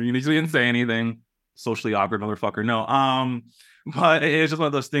 you didn't say anything. Socially awkward motherfucker. No. But it's just one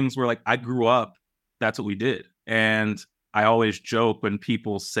of those things where like I grew up, that's what we did. And I always joke when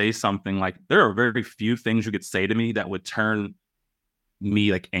people say something like, there are very few things you could say to me that would turn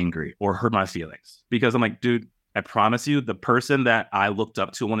me like angry or hurt my feelings. Because I'm like, dude, I promise you, the person that I looked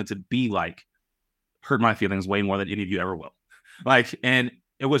up to, wanted to be like, hurt my feelings way more than any of you ever will. Like, and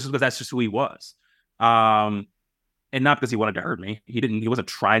it was just because that's just who he was. And not because he wanted to hurt me. He wasn't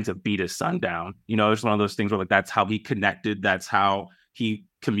trying to beat his son down. You know, it's one of those things where like, that's how he connected. That's how he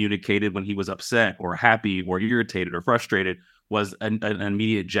communicated when he was upset or happy or irritated or frustrated, was an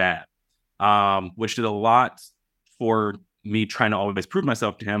immediate jab, which did a lot for me trying to always prove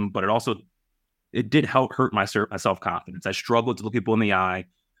myself to him. But it did help hurt my self-confidence. I struggled to look people in the eye.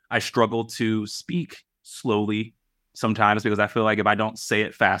 I struggle to speak slowly sometimes because I feel like if I don't say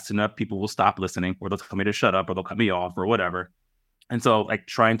it fast enough, people will stop listening or they'll tell me to shut up or they'll cut me off or whatever. And so like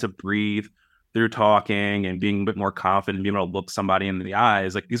trying to breathe through talking and being a bit more confident, being able to look somebody in the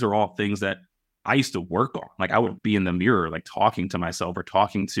eyes, like these are all things that I used to work on. Like I would be in the mirror, like talking to myself or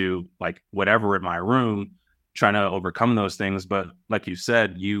talking to like whatever in my room, trying to overcome those things. But like you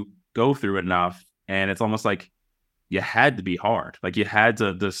said, you go through it enough and it's almost like you had to be hard. Like you had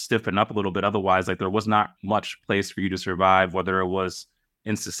to stiffen up a little bit. Otherwise, like there was not much place for you to survive, whether it was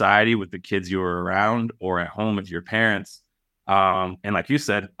in society with the kids you were around or at home with your parents. And like you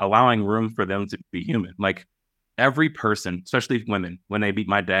said, allowing room for them to be human. Like every person, especially women, when they meet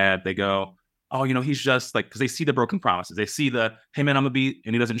my dad, they go, oh, you know, he's just like, because they see the broken promises. They see the, hey man, I'm gonna be,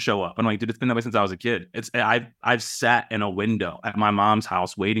 and he doesn't show up. I'm like, dude, it's been that way since I was a kid. I've sat in a window at my mom's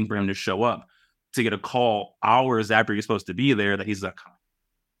house waiting for him to show up, to get a call hours after you're supposed to be there that he's like,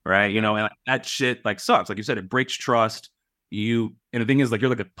 right? You know, and like, that shit like sucks. Like you said, it breaks trust. And the thing is, like, you're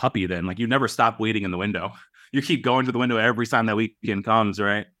like a puppy then. Like you never stop waiting in the window. You keep going to the window every time that weekend comes,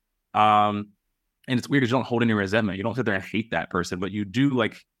 right? And it's weird because you don't hold any resentment. You don't sit there and hate that person, but you do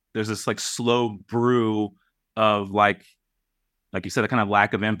like, there's this like slow brew of like you said, a kind of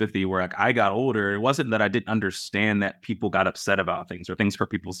lack of empathy where like I got older. It wasn't that I didn't understand that people got upset about things or things hurt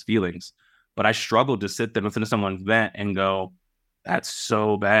people's feelings. But I struggled to sit there and listen to someone vent and go, that's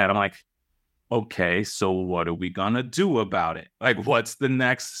so bad. I'm like, okay, so what are we going to do about it? Like, what's the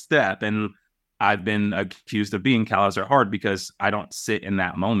next step? And I've been accused of being callous or hard because I don't sit in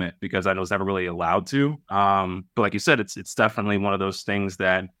that moment because I was never really allowed to. But like you said, it's definitely one of those things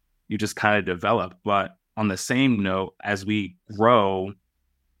that you just kind of develop. But on the same note, as we grow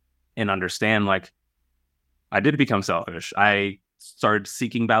and understand, like, I did become selfish. I started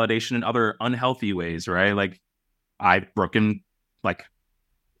seeking validation in other unhealthy ways, right? Like I've broken like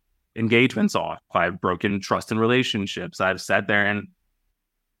engagements off. I've broken trust in relationships. I've sat there and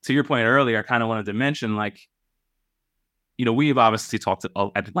to your point earlier, I kind of wanted to mention like, you know, we've obviously talked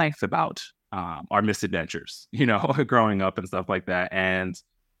at length about our misadventures, you know, growing up and stuff like that. And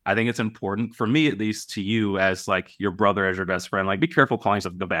I think it's important for me, at least to you as like your brother, as your best friend, like be careful calling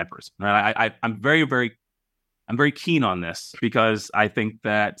yourself a bad person. Right? I'm very keen on this because I think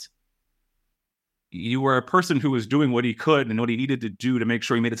that you were a person who was doing what he could and what he needed to do to make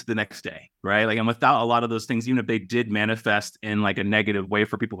sure he made it to the next day, right? Like, and without a lot of those things, even if they did manifest in like a negative way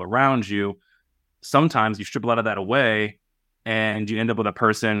for people around you, sometimes you strip a lot of that away and you end up with a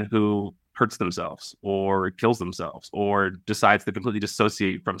person who hurts themselves or kills themselves or decides to completely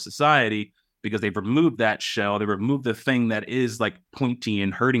dissociate from society because they've removed that shell. They removed the thing that is like pointy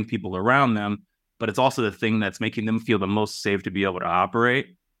and hurting people around them, but it's also the thing that's making them feel the most safe to be able to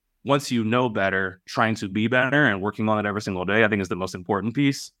operate. Once you know better, trying to be better and working on it every single day, I think is the most important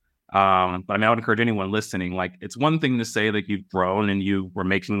piece. But I mean, I would encourage anyone listening, like, it's one thing to say that you've grown and you were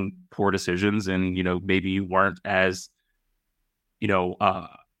making poor decisions and, maybe you weren't as, you know, uh,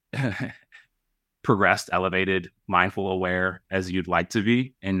 progressed, elevated, mindful, aware as you'd like to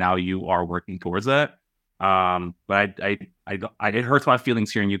be. And now you are working towards that. But it hurts my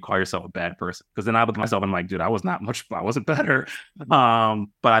feelings hearing you call yourself a bad person, because then I look at myself and I'm like, dude, I wasn't better.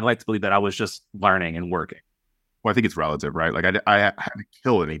 But I'd like to believe that I was just learning and working. Well, I think it's relative, right? Like I haven't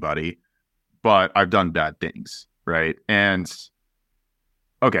killed anybody, but I've done bad things, right? And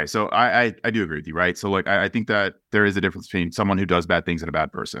okay, so I do agree with you, right? So like I think that there is a difference between someone who does bad things and a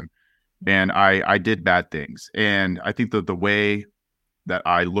bad person. And I did bad things. And I think that the way that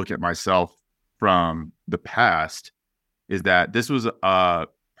I look at myself from the past is that this was a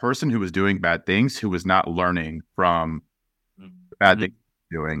person who was doing bad things, who was not learning from bad things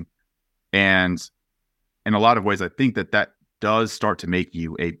doing. And in a lot of ways, I think that does start to make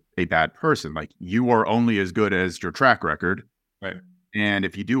you a bad person. Like, you are only as good as your track record. Right. And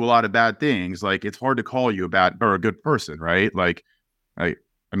if you do a lot of bad things, like, it's hard to call you a bad or a good person, right? Like, I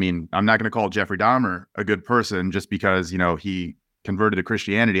mean, I'm not going to call Jeffrey Dahmer a good person just because, he converted to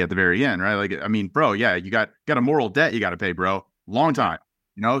Christianity at the very end, right? Like, I mean, bro, yeah, you got a moral debt you got to pay, bro. Long time,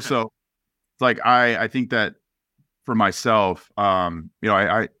 So it's like, I think that for myself, I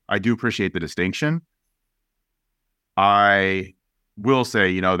do appreciate the distinction. I will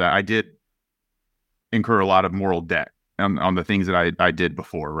say, that I did incur a lot of moral debt on the things that I did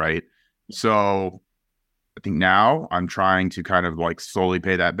before, right? So I think now I'm trying to kind of like slowly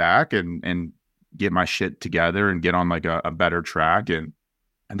pay that back and get my shit together and get on like a better track. And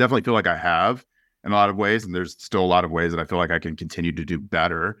I definitely feel like I have in a lot of ways. And there's still a lot of ways that I feel like I can continue to do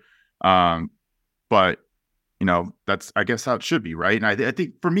better. But that's, I guess, how it should be, right? And I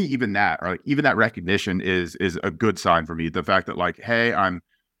think for me, even that, or like even that recognition is a good sign for me. The fact that like, hey, I'm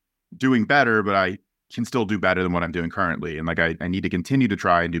doing better, but I can still do better than what I'm doing currently. And like, I need to continue to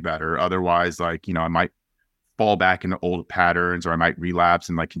try and do better. Otherwise, like, I might fall back into old patterns, or I might relapse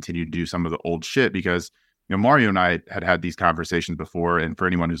and like continue to do some of the old shit, because Mario and I had these conversations before. And for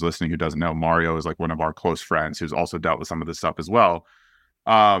anyone who's listening who doesn't know, Mario is like one of our close friends who's also dealt with some of this stuff as well.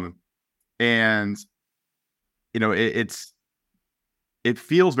 And it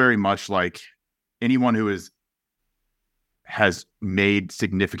feels very much like anyone who has made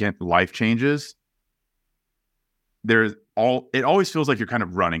significant life changes, it always feels like you're kind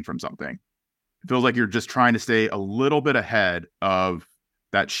of running from something. It feels like you're just trying to stay a little bit ahead of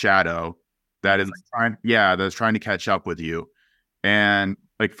that shadow that is trying to catch up with you. And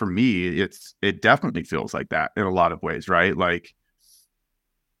like, for me, it definitely feels like that in a lot of ways, right? Like,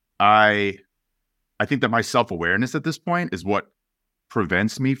 I think that my self-awareness at this point is what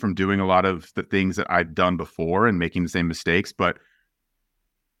prevents me from doing a lot of the things that I've done before and making the same mistakes. But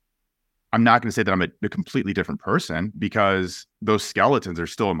I'm not going to say that I'm a completely different person, because those skeletons are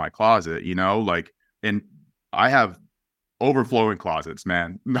still in my closet, like, and I have overflowing closets,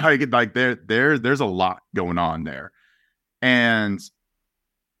 man. Like there's a lot going on there. And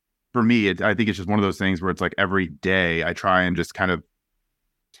for me, I think it's just one of those things where it's like every day I try and just kind of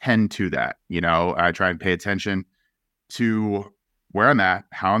tend to that, I try and pay attention to where I'm at,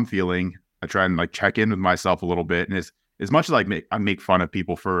 how I'm feeling. I try and like check in with myself a little bit. And as much as I make fun of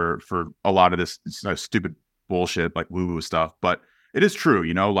people for a lot of this stupid bullshit, like woo-woo stuff, but it is true,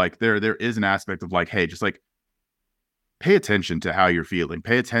 like there is an aspect of like, hey, just like pay attention to how you're feeling,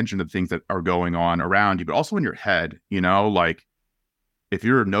 pay attention to the things that are going on around you, but also in your head, like if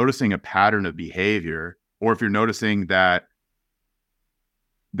you're noticing a pattern of behavior, or if you're noticing that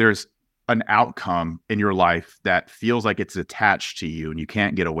there's an outcome in your life that feels like it's attached to you and you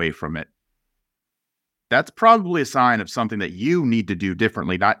can't get away from it, that's probably a sign of something that you need to do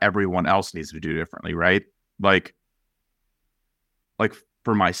differently. Not everyone else needs to do differently, right? Like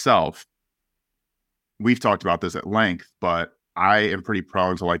for myself, we've talked about this at length, but I am pretty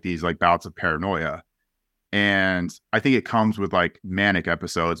prone to like these like bouts of paranoia. And I think it comes with like manic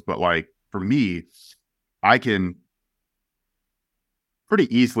episodes, but like for me, I can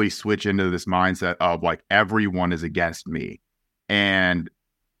pretty easily switch into this mindset of like everyone is against me. And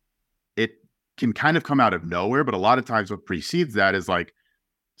it can kind of come out of nowhere, but a lot of times what precedes that is like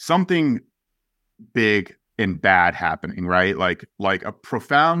something big and bad happening, right? Like a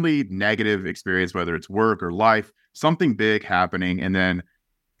profoundly negative experience, whether it's work or life, something big happening. And then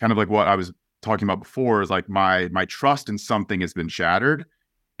kind of like what I was talking about before is like my trust in something has been shattered.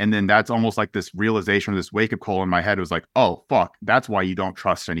 And then that's almost like this realization, or this wake-up call in my head was like, oh, fuck, that's why you don't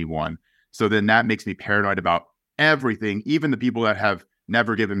trust anyone. So then that makes me paranoid about everything, even the people that have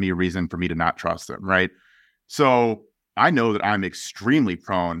never given me a reason for me to not trust them, right? So I know that I'm extremely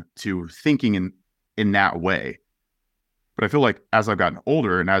prone to thinking in that way. But I feel like as I've gotten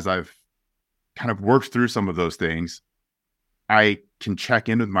older and as I've kind of worked through some of those things, I can check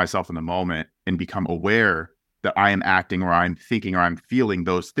in with myself in the moment and become aware that I am acting or I'm thinking or I'm feeling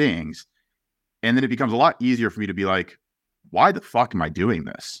those things. And then it becomes a lot easier for me to be like, why the fuck am I doing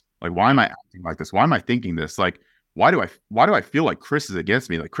this? Like, why am I acting like this? Why am I thinking this? Like, why do I feel like Chris is against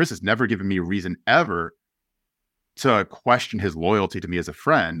me? Like, Chris has never given me a reason ever to question his loyalty to me as a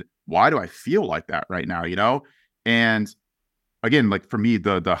friend. Why do I feel like that right now? You know? And again, like for me,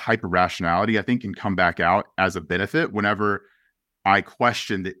 the hyper rationality, I think, can come back out as a benefit whenever I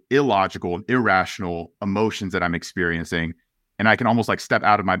question the illogical and irrational emotions that I'm experiencing. And I can almost like step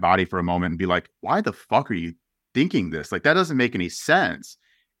out of my body for a moment and be like, why the fuck are you thinking this? Like, that doesn't make any sense.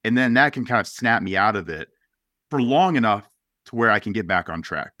 And then that can kind of snap me out of it for long enough to where I can get back on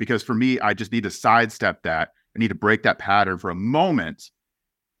track. Because for me, I just need to sidestep that. I need to break that pattern for a moment.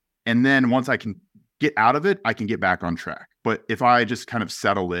 And then once I can get out of it, I can get back on track. But if I just kind of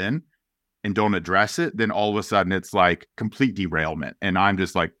settle in and don't address it, then all of a sudden it's like complete derailment. And I'm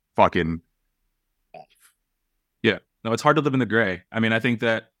just like fucking off. Yeah. No, it's hard to live in the gray. I mean, I think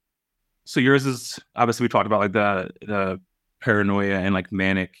that, so yours is, obviously we talked about like the paranoia and like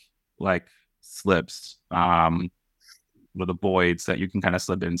manic like slips, with the voids that you can kind of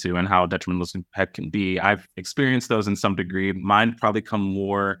slip into and how detrimental heck can be. I've experienced those in some degree. Mine probably come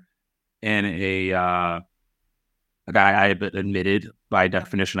more in a guy I admitted by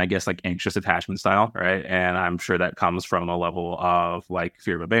definition, I guess, like anxious attachment style, right? And I'm sure that comes from a level of like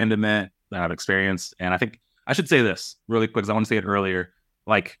fear of abandonment that I've experienced. And I think I should say this really quick because I want to say it earlier.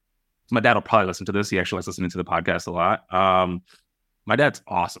 Like, my dad will probably listen to this. He actually likes listening to the podcast a lot. My dad's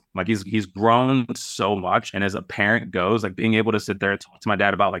awesome. Like he's grown so much. And as a parent goes, like being able to sit there and talk to my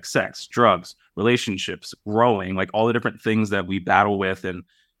dad about like sex, drugs, relationships, growing, like all the different things that we battle with. And,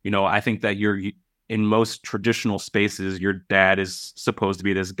 you know, I think that in most traditional spaces, your dad is supposed to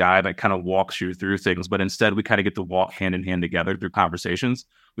be this guy that kind of walks you through things. But instead, we kind of get to walk hand in hand together through conversations.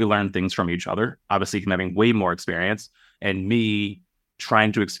 We learn things from each other. Obviously, him having way more experience and me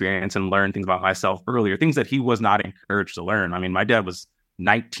trying to experience and learn things about myself earlier, things that he was not encouraged to learn. I mean, my dad was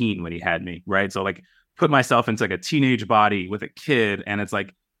 19 when he had me, right? So like put myself into like a teenage body with a kid and it's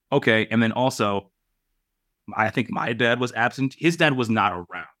like, okay. And then also, I think my dad was absent. His dad was not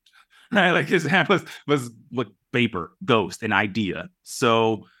around, right? Like his dad was like vapor, ghost, an idea.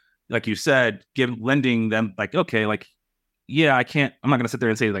 So like you said, lending them like, okay, like, yeah, I'm not going to sit there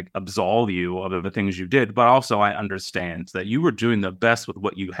and say like absolve you of the things you did, but also I understand that you were doing the best with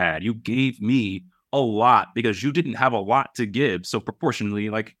what you had. You gave me a lot because you didn't have a lot to give. So proportionally,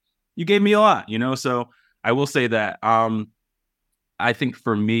 like you gave me a lot, you know? So I will say that, I think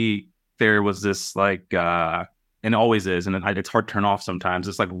for me, there was this like, and always is, and it's hard to turn off sometimes.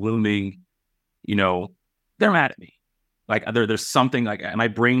 It's like looming, you know, they're mad at me. Like there's something like my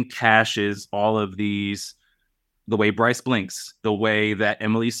brain caches all of these, the way Bryce blinks, the way that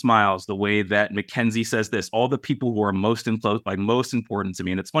Emily smiles, the way that Mackenzie says this, all the people who are most important to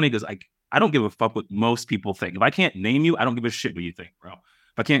me. And it's funny because I don't give a fuck what most people think. If I can't name you, I don't give a shit what you think, bro.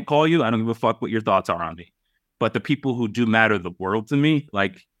 If I can't call you, I don't give a fuck what your thoughts are on me. But the people who do matter the world to me,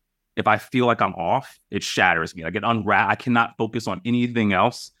 like if I feel like I'm off, it shatters me. I get unwrapped. I cannot focus on anything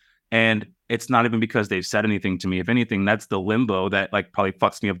else. And it's not even because they've said anything to me. If anything, that's the limbo that like probably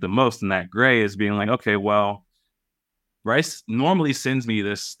fucks me up the most. And that gray is being like, okay, well, Bryce normally sends me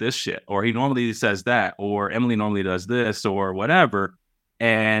this shit, or he normally says that, or Emily normally does this, or whatever.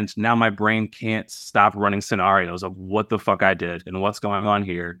 And now my brain can't stop running scenarios of what the fuck I did and what's going on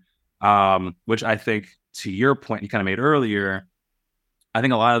here. Which I think, to your point you kind of made earlier, I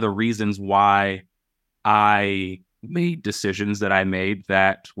think a lot of the reasons why I made decisions that I made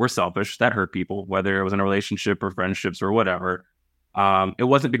that were selfish, that hurt people, whether it was in a relationship or friendships or whatever, it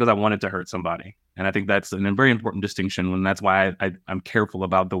wasn't because I wanted to hurt somebody. And I think that's a very important distinction. And that's why I'm careful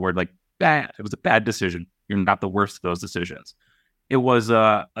about the word like bad. It was a bad decision. You're not the worst of those decisions. It was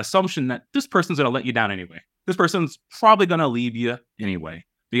a assumption that this person's going to let you down anyway. This person's probably going to leave you anyway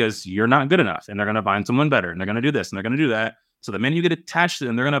because you're not good enough and they're going to find someone better and they're going to do this and they're going to do that. So the minute you get attached to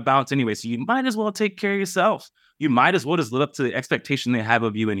them, they're going to bounce anyway. So you might as well take care of yourself. You might as well just live up to the expectation they have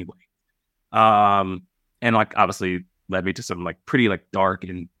of you anyway. And like obviously led me to some like pretty like dark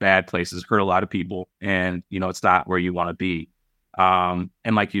and bad places, hurt a lot of people. And, you know, it's not where you want to be. And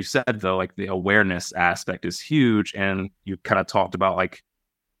like you said, though, like the awareness aspect is huge. And you kind of talked about like,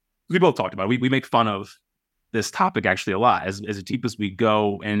 we both talked about it. We make fun of this topic actually a lot. As deep as we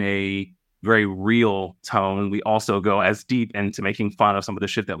go in a very real tone, we also go as deep into making fun of some of the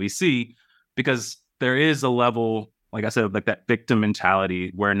shit that we see, because there is a level like I said, like that victim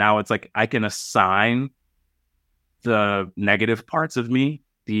mentality where now it's like I can assign the negative parts of me,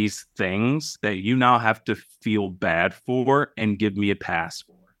 these things that you now have to feel bad for and give me a pass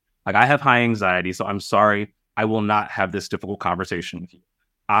for. Like I have high anxiety, so I'm sorry, I will not have this difficult conversation with you.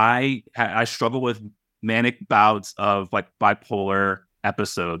 I struggle with manic bouts of like bipolar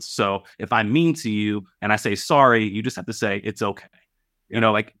episodes. So if I'm mean to you and I say sorry, you just have to say it's okay. Yeah. You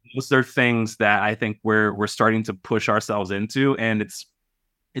know, like those are things that I think we're starting to push ourselves into, and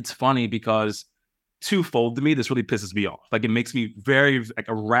it's funny because twofold to me, this really pisses me off. Like it makes me very like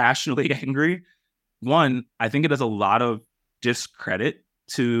irrationally angry. One, I think it does a lot of discredit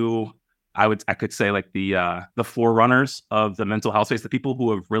to I could say like the forerunners of the mental health space, the people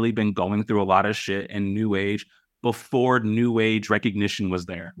who have really been going through a lot of shit in New Age before New Age recognition was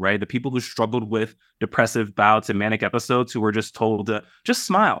there, right? The people who struggled with depressive bouts and manic episodes who were just told to just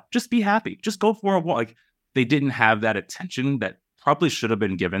smile, just be happy, just go for a walk. Like they didn't have that attention that probably should have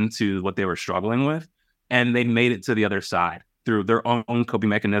been given to what they were struggling with. And they made it to the other side through their own coping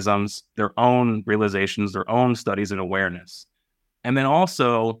mechanisms, their own realizations, their own studies and awareness. And then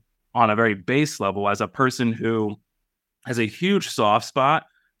also on a very base level, as a person who has a huge soft spot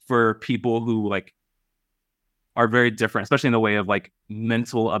for people who like are very different, especially in the way of like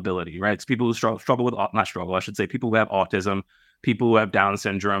mental ability, right? It's people who struggle with, not struggle, I should say, people who have autism, people who have Down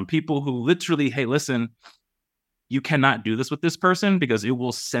syndrome, people who literally, hey, listen, you cannot do this with this person because it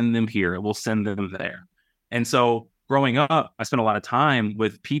will send them here. It will send them there. And so growing up, I spent a lot of time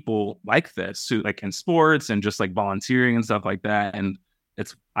with people like this, who like in sports and just like volunteering and stuff like that. And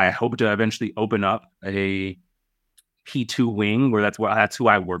I hope to eventually open up a P2 wing where that's who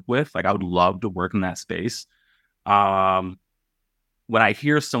I work with. Like I would love to work in that space. When I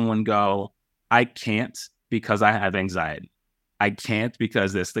hear someone go, I can't because I have anxiety. I can't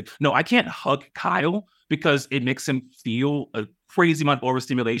because this, like, no, I can't hug Kyle because it makes him feel a crazy amount of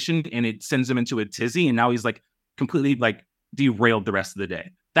overstimulation and it sends him into a tizzy. And now he's like completely like derailed the rest of the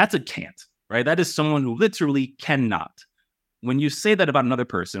day. That's a can't, right? That is someone who literally cannot. When you say that about another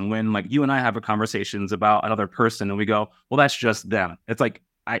person, when like you and I have a conversations about another person and we go, well, that's just them. It's like,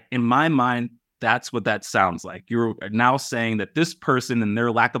 in my mind, that's what that sounds like. You're now saying that this person and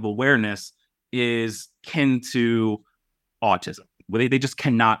their lack of awareness is kin to autism. They just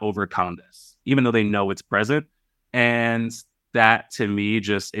cannot overcome this, even though they know it's present. And that to me, it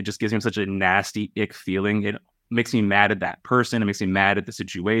just gives me such a nasty ick feeling. It makes me mad at that person. It makes me mad at the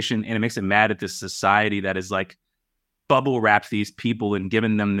situation. And it makes me mad at this society that is like bubble wrapped these people and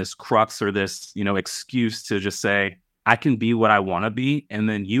given them this crux or this, excuse to just say, I can be what I want to be. And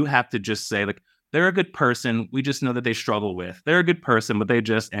then you have to just say like, they're a good person. We just know that they struggle with. They're a good person, but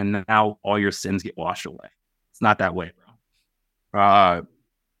and now all your sins get washed away. It's not that way, bro.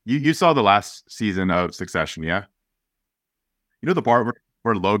 You saw the last season of Succession, yeah? You know the part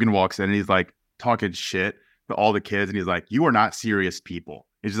where Logan walks in and he's like talking shit to all the kids and he's like, you are not serious people.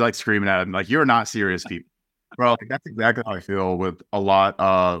 He's just like screaming at them like, you're not serious people. Bro, like, that's exactly how I feel with a lot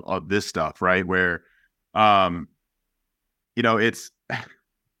of this stuff, right? Where,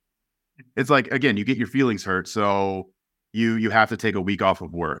 it's like, again, you get your feelings hurt. So you have to take a week off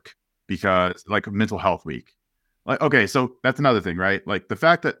of work because like a mental health week. Like, okay, so that's another thing, right? Like the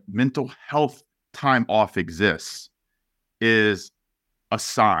fact that mental health time off exists is a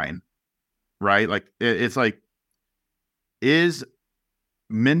sign, right? Like it's like, is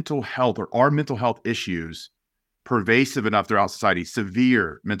mental health or are mental health issues pervasive enough throughout society?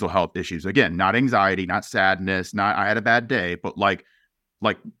 Severe mental health issues. Again, not anxiety, not sadness, not I had a bad day, but like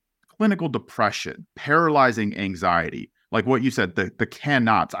clinical depression, paralyzing anxiety, like what you said, the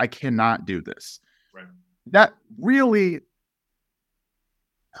cannots, I cannot do this. Right. That really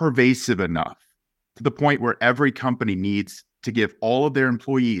pervasive enough to the point where every company needs to give all of their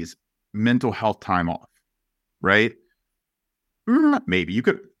employees mental health time off, right? Maybe you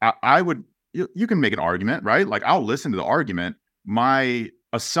could, you can make an argument, right? Like I'll listen to the argument. My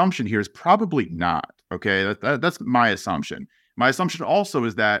assumption here is probably not, okay? That's my assumption. My assumption also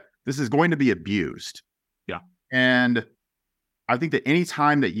is that this is going to be abused. Yeah. And I think that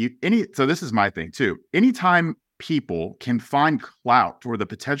anytime that so this is my thing too. Anytime people can find clout or the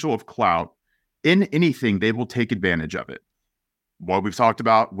potential of clout in anything, they will take advantage of it. What we've talked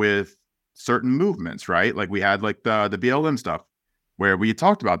about with certain movements, right? Like we had like the BLM stuff where we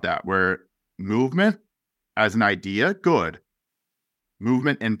talked about that, where movement as an idea, good.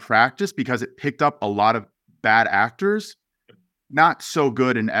 Movement in practice, because it picked up a lot of bad actors, not so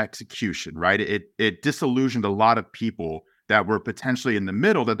good in execution, right? It disillusioned a lot of people that were potentially in the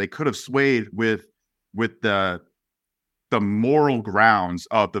middle that they could have swayed with the moral grounds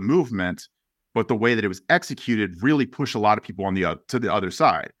of the movement, but the way that it was executed really pushed a lot of people to the other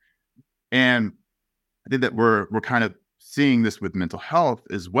side. And I think that we're kind of seeing this with mental health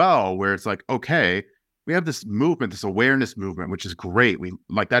as well, where it's like, okay, we have this movement, this awareness movement, which is great. We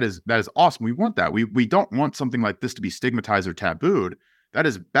like that is awesome. We want that. We don't want something like this to be stigmatized or tabooed. That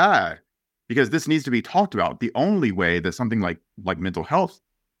is bad, because this needs to be talked about. The only way that something like mental health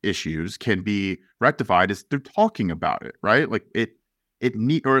issues can be rectified is through talking about it, right? Like it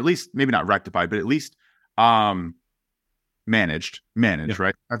need, or at least maybe not rectified, but at least managed, yeah.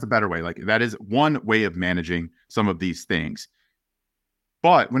 Right? That's a better way. Like that is one way of managing some of these things.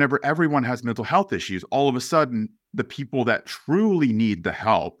 But whenever everyone has mental health issues, all of a sudden the people that truly need the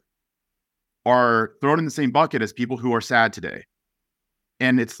help are thrown in the same bucket as people who are sad today.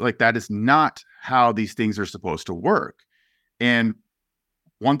 And it's like, that is not how these things are supposed to work. And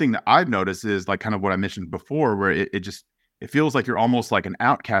one thing that I've noticed is like kind of what I mentioned before, where it feels like you're almost like an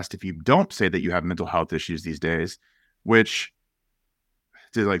outcast if you don't say that you have mental health issues these days, which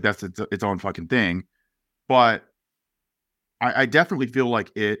like that's its own fucking thing. But I definitely feel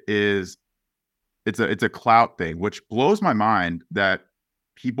like it's a clout thing, which blows my mind that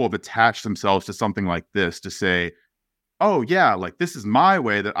people have attached themselves to something like this to say, oh yeah, like this is my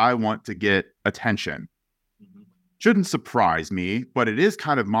way that I want to get attention. Mm-hmm. Shouldn't surprise me, but it is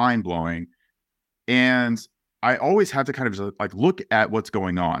kind of mind-blowing. And I always have to kind of like look at what's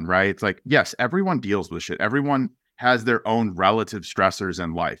going on, right? It's like, yes, everyone deals with shit. Everyone has their own relative stressors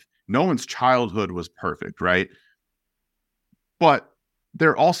in life. No one's childhood was perfect, right? But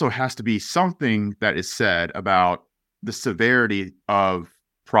there also has to be something that is said about the severity of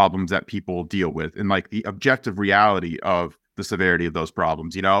problems that people deal with and like the objective reality of the severity of those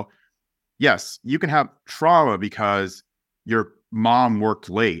problems. You know, yes, you can have trauma because your mom worked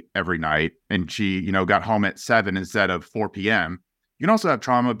late every night and she, you know, got home at 7 instead of 4 p.m. You can also have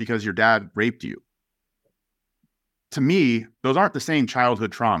trauma because your dad raped you. To me, those aren't the same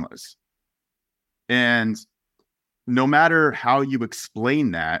childhood traumas. And no matter how you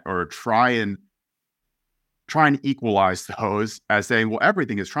explain that or try and equalize those as saying, well,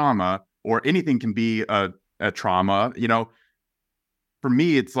 everything is trauma or anything can be a trauma, you know, for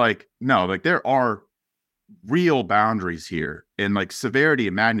me, it's like, no, like there are real boundaries here, and like severity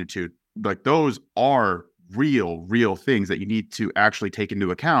and magnitude, like those are real things that you need to actually take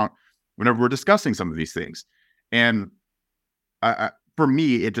into account whenever we're discussing some of these things. And for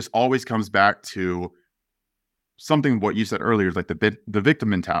me, it just always comes back to something what you said earlier, is like the victim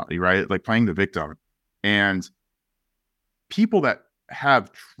mentality, right? Like playing the victim. And people that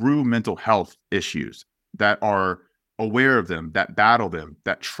have true mental health issues, that are aware of them, that battle them,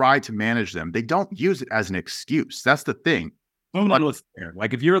 that try to manage them, they don't use it as an excuse. That's the thing.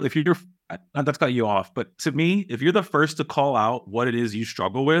 Like if you're not to cut you off, but to me, if you're the first to call out what it is you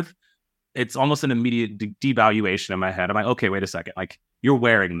struggle with, it's almost an immediate devaluation in my head. I'm like, okay, wait a second. Like you're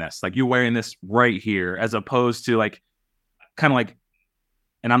wearing this right here, as opposed to like, kind of like,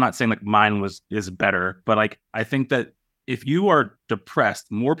 and I'm not saying like mine is better, but like, I think that if you are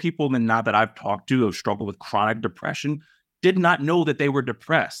depressed, more people than not that I've talked to who struggle with chronic depression did not know that they were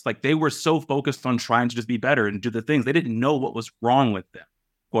depressed. Like they were so focused on trying to just be better and do the things. They didn't know what was wrong with them,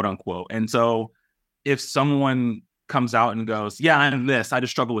 quote unquote. And so if someone comes out and goes, yeah, I'm this, I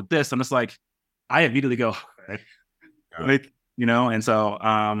just struggle with this, I'm just like, I immediately go, like, you know, and so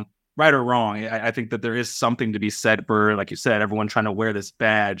right or wrong, I think that there is something to be said for, like you said, everyone trying to wear this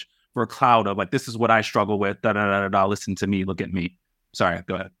badge for a cloud of like, this is what I struggle with, listen to me, look at me. Sorry,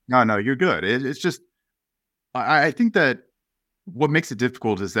 go ahead. No, you're good. It's just, I think that what makes it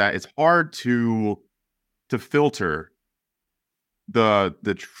difficult is that it's hard to filter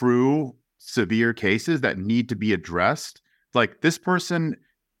the true severe cases that need to be addressed. Like this person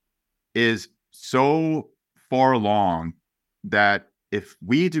is so far along that if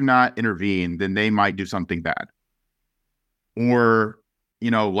we do not intervene, then they might do something bad. Or,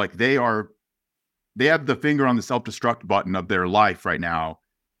 you know, like they have the finger on the self-destruct button of their life right now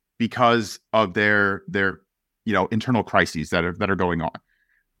because of their you know, internal crises that are going on.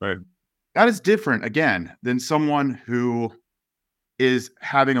 Right. That is different again than someone who is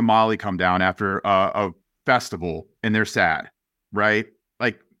having a Molly come down after a festival and they're sad, right?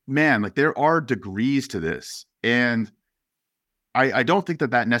 Like, man, like there are degrees to this. And I don't think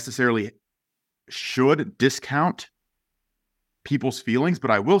that necessarily should discount people's feelings, but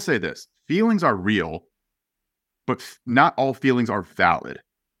I will say this: feelings are real, but not all feelings are valid.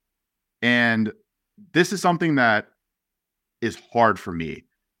 And this is something that is hard for me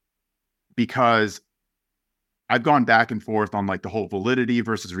because I've gone back and forth on like the whole validity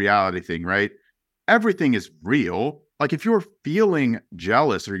versus reality thing, right? Everything is real like if you're feeling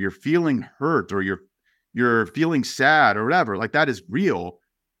jealous or you're feeling hurt or you're feeling sad or whatever, like that is real,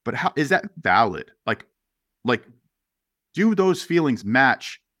 but how is that valid? Like do those feelings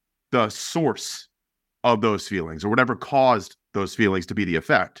match the source of those feelings or whatever caused those feelings to be the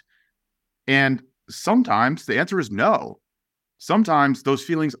effect? And sometimes the answer is no. Sometimes those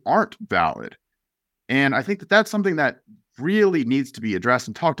feelings aren't valid. And I think that that's something that really needs to be addressed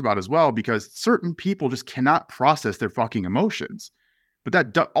and talked about as well, because certain people just cannot process their fucking emotions. But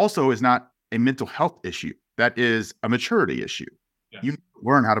that also is not a mental health issue. That is a maturity issue. Yes. You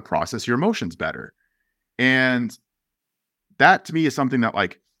learn how to process your emotions better. And that to me is something that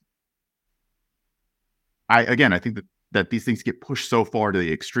like, I think that these things get pushed so far to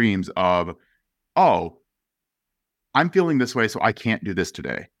the extremes of, oh, I'm feeling this way, so I can't do this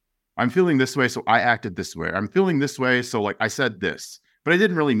today. I'm feeling this way, so I acted this way. I'm feeling this way, so like I said this, but I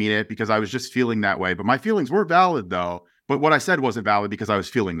didn't really mean it because I was just feeling that way. But my feelings were valid though. But what I said wasn't valid because I was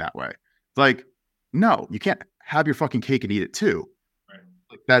feeling that way. Like, no, you can't have your fucking cake and eat it too. Right.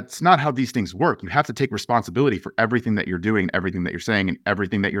 Like, that's not how these things work. You have to take responsibility for everything that you're doing, everything that you're saying, and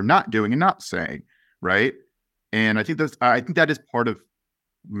everything that you're not doing and not saying. Right. And I think that is part of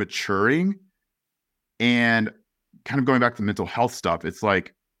maturing. And kind of going back to mental health stuff, it's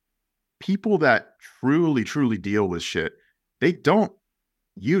like people that truly, truly deal with shit, they don't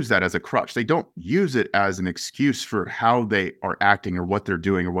use that as a crutch. They don't use it as an excuse for how they are acting or what they're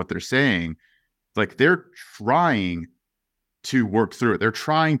doing or what they're saying. Like they're trying to work through it. They're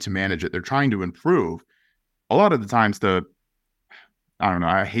trying to manage it. They're trying to improve. A lot of the times I don't know,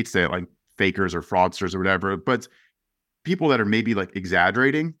 I hate to say it, like fakers or fraudsters or whatever, but people that are maybe like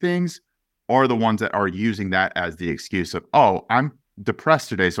exaggerating things are the ones that are using that as the excuse of, oh, I'm depressed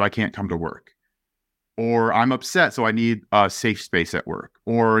today, so I can't come to work. Or I'm upset, so I need a safe space at work.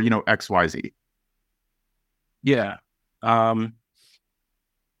 Or, XYZ. Yeah. To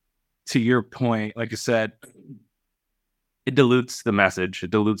your point, like I said, it dilutes the message.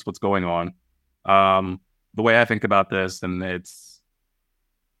 It dilutes what's going on. The way I think about this, and it's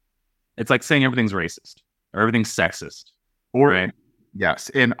like saying everything's racist or everything's sexist. Right? Yes.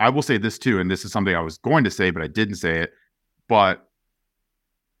 And I will say this too, and this is something I was going to say, but I didn't say it. But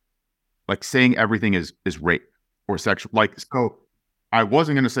like saying everything is rape or sexual, like, so I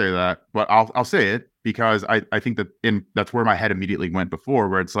wasn't going to say that, but I'll say it because I think that that's where my head immediately went before,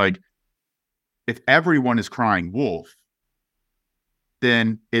 where it's like, if everyone is crying wolf,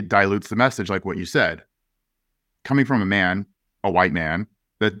 then it dilutes the message, like what you said. Coming from a white man,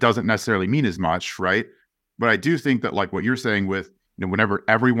 that doesn't necessarily mean as much, right? But I do think that like what you're saying with, whenever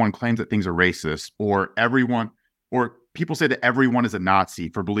everyone claims that things are racist or people say that everyone is a Nazi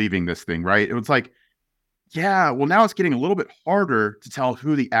for believing this thing, right? It was like, yeah, well, now it's getting a little bit harder to tell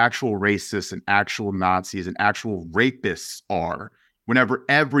who the actual racists and actual Nazis and actual rapists are whenever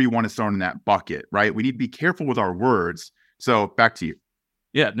everyone is thrown in that bucket, right? We need to be careful with our words. So back to you.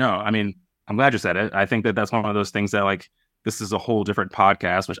 Yeah, no, I mean, I'm glad you said it. I think that that's one of those things that like, this is a whole different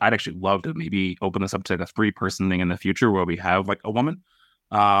podcast, which I'd actually love to maybe open this up to like a 3-person thing in the future where we have like a woman.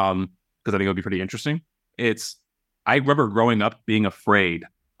 Because I think it would be pretty interesting. I remember growing up being afraid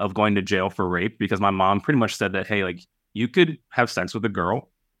of going to jail for rape because my mom pretty much said that, hey, like you could have sex with a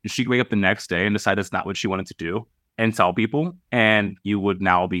girl and she'd wake up the next day and decide that's not what she wanted to do and tell people. And you would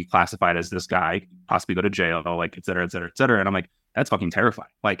now be classified as this guy, possibly go to jail, like, et cetera, et cetera, et cetera. And I'm like, that's fucking terrifying.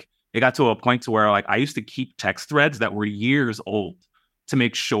 Like it got to a point to where like I used to keep text threads that were years old to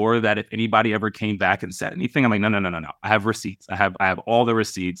make sure that if anybody ever came back and said anything, I'm like, no. I have receipts. I have all the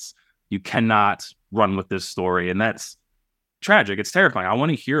receipts. You cannot run with this story. And that's tragic. It's terrifying. I want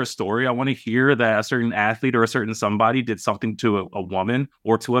to hear a story. I want to hear that a certain athlete or a certain somebody did something to a woman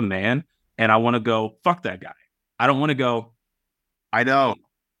or to a man. And I want to go, fuck that guy. I don't want to go, I know.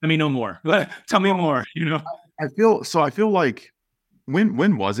 Let me know more. Tell me more, I feel like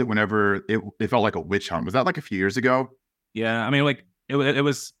when was it whenever it felt like a witch hunt? Was that like a few years ago? Yeah. I mean, like it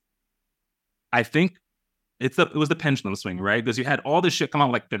was, I think it was the pendulum swing, right? Because you had all this shit come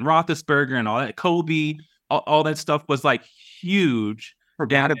out like Ben Roethlisberger and all that, Kobe, all that stuff was like huge.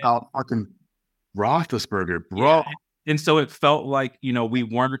 Forgot about fucking Roethlisberger, bro. Yeah. And so it felt like, we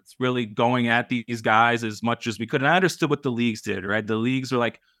weren't really going at these guys as much as we could. And I understood what the leagues did, right? The leagues were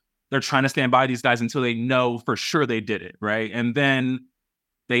like, they're trying to stand by these guys until they know for sure they did it, right? And then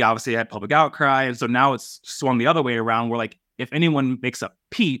they obviously had public outcry. And so now it's swung the other way around where like, if anyone makes a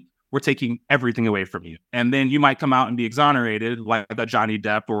peep, we're taking everything away from you. And then you might come out and be exonerated like a Johnny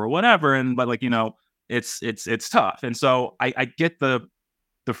Depp or whatever. But like, it's tough. And so I get the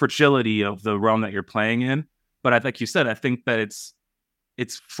fragility of the realm that you're playing in. But like you said, I think that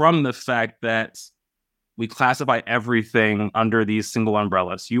it's from the fact that we classify everything under these single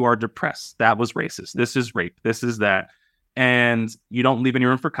umbrellas. You are depressed. That was racist. This is rape. This is that. And you don't leave any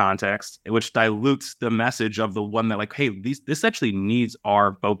room for context, which dilutes the message of the one that like, hey, this actually needs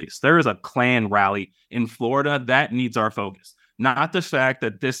our focus. There is a Klan rally in Florida that needs our focus, not the fact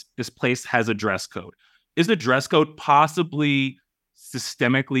that this place has a dress code. Is the dress code possibly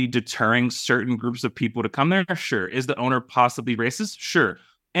systemically deterring certain groups of people to come there? Sure. Is the owner possibly racist? Sure.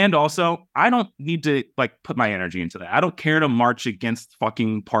 And also, I don't need to like put my energy into that. I don't care to march against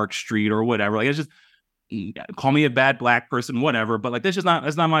fucking Park Street or whatever. Like, it's just, call me a bad black person, whatever, but like that's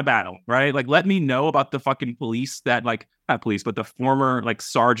not my battle, right? Like, let me know about the fucking police that like, not police, but the former like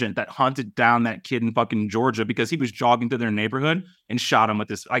sergeant that hunted down that kid in fucking Georgia because he was jogging through their neighborhood and shot him with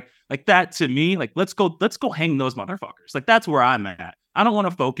this like that. To me, like, let's go hang those motherfuckers. Like, that's where I'm at. I don't want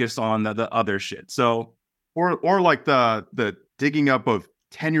to focus on the other shit. So or like the digging up of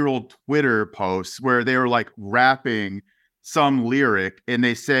 10-year-old Twitter posts where they were like rapping some lyric and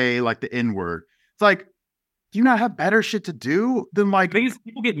they say like the N-word. It's like, do you not have better shit to do than like...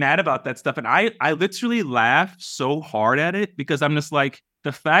 People get mad about that stuff. And I literally laugh so hard at it because I'm just like,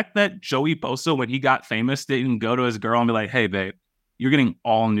 the fact that Joey Bosa, when he got famous, didn't go to his girl and be like, hey, babe, you're getting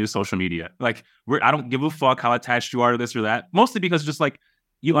all new social media. Like, I don't give a fuck how attached you are to this or that. Mostly because just like,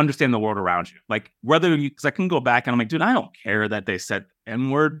 you understand the world around you. Like, because I can go back and I'm like, dude, I don't care that they said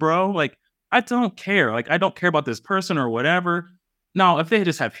N-word, bro. Like, I don't care. Like, I don't care about this person or whatever. Now, if they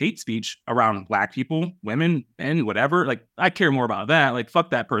just have hate speech around black people, women, and whatever, like, I care more about that. Like, fuck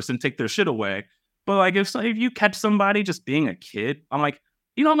that person, take their shit away. But like, if you catch somebody just being a kid, I'm like,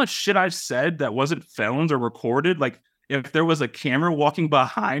 you know how much shit I've said that wasn't filmed or recorded? Like, if there was a camera walking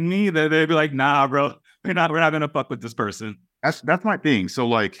behind me, they'd be like, nah, bro, we're not gonna fuck with this person. That's my thing. So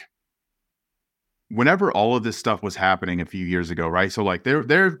like, whenever all of this stuff was happening a few years ago, right? So like,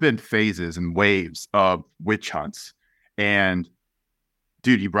 there have been phases and waves of witch hunts, and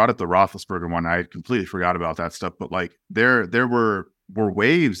dude, you brought up the Roethlisberger one. I completely forgot about that stuff. But like, there were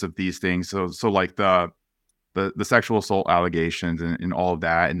waves of these things. So like the sexual assault allegations and all of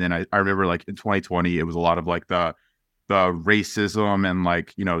that. And then I remember like in 2020, it was a lot of like the racism and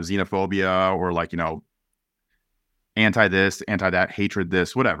like, you know, xenophobia or like, you know, anti this, anti that, hatred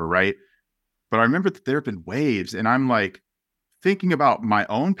this, whatever, right? But I remember that there have been waves, and I'm like thinking about my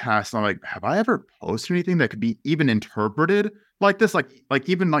own past. And I'm like, have I ever posted anything that could be even interpreted like this? Like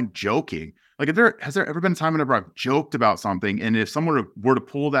even like joking. Like, has there ever been a time whenever I've joked about something, and if someone were to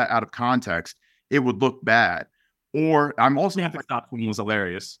pull that out of context, it would look bad? Or I'm also... The traffic stops one was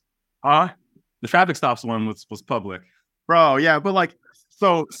hilarious. The traffic stops one was public. Bro, yeah, but like,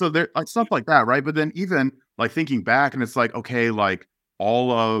 so there, like, stuff like that, right? But then even like thinking back, and it's like, okay, like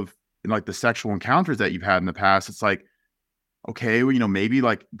all of like the sexual encounters that you've had in the past, it's like, okay, well, you know, maybe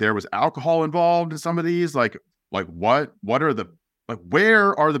like there was alcohol involved in some of these, like what are the, like,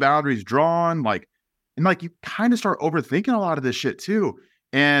 where are the boundaries drawn? Like, and like, you kind of start overthinking a lot of this shit too.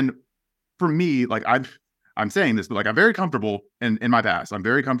 And for me, like, I'm saying this, but like, I'm very comfortable in my past. I'm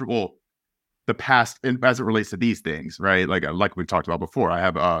very comfortable the past as it relates to these things, right? Like we've talked about before, I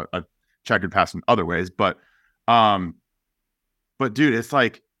have a checkered past in other ways, but dude, it's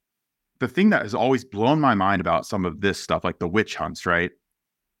like, the thing that has always blown my mind about some of this stuff, like the witch hunts, right,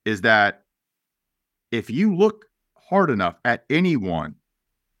 is that if you look hard enough at anyone,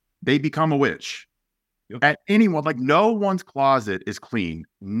 they become a witch. Yep. At anyone, like, no one's closet is clean.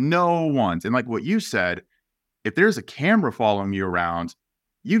 No one's. And like what you said, if there's a camera following you around,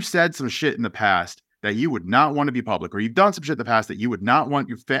 you've said some shit in the past that you would not want to be public, or you've done some shit in the past that you would not want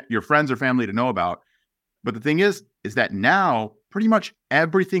your friends or family to know about. But the thing is that now pretty much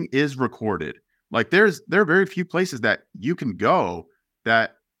everything is recorded. Like, there are very few places that you can go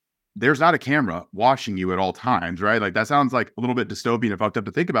that there's not a camera watching you at all times, right? Like, that sounds like a little bit dystopian and fucked up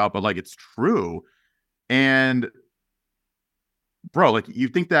to think about, but like, it's true. And bro, like, you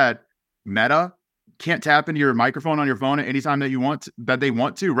think that Meta can't tap into your microphone on your phone at any time that they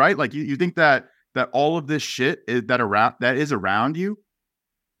want to, right? Like, you think that all of this shit that is around you,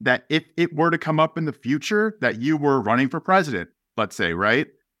 that if it were to come up in the future that you were running for president, let's say, right,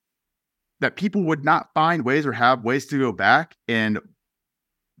 that people would not find ways or have ways to go back and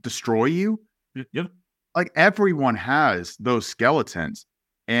destroy you. Yep. Like, everyone has those skeletons.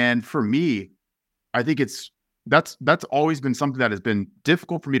 And for me, I think that's always been something that has been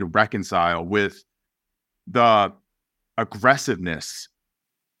difficult for me to reconcile with the aggressiveness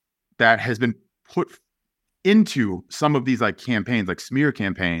that has been put into some of these like campaigns, like smear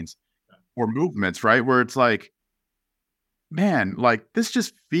campaigns or movements, right? Where it's like, man, like, this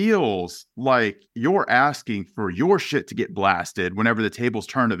just feels like you're asking for your shit to get blasted whenever the tables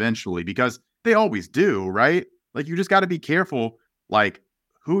turn eventually, because They always do, right? Like, you just got to be careful, like,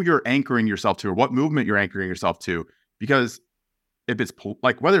 who you're anchoring yourself to or what movement you're anchoring yourself to. Because if it's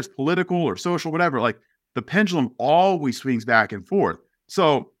like, whether it's political or social, whatever, like, the pendulum always swings back and forth.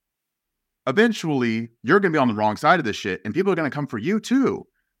 So eventually you're going to be on the wrong side of this shit and people are going to come for you too.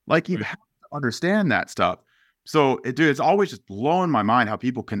 Like, you have to understand that stuff. So dude, it's always just blowing my mind how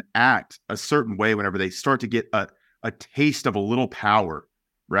people can act a certain way whenever they start to get a taste of a little power.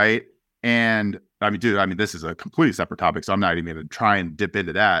 Right. And I mean, dude, I mean, this is a completely separate topic, so I'm not even going to try and dip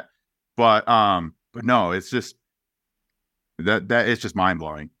into that. But no, it's just that it's just mind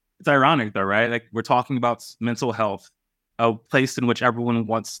blowing. It's ironic though, right? Like, we're talking about mental health, a place in which everyone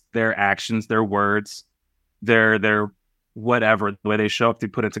wants their actions, their words, their whatever, the way they show up to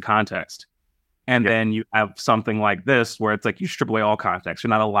put into context. And then you have something like this where it's like you strip away all context. You're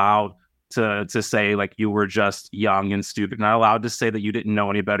not allowed to say like you were just young and stupid. You're not allowed to say that you didn't know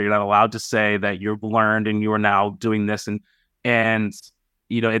any better. You're not allowed to say that you've learned and you are now doing this. And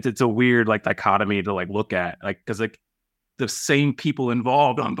you know, it's a weird like dichotomy to like look at, like, because like the same people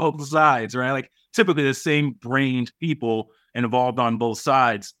involved on both sides, right? Like, typically the same brained people involved on both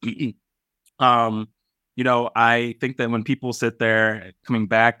sides. You know, I think that when people sit there, coming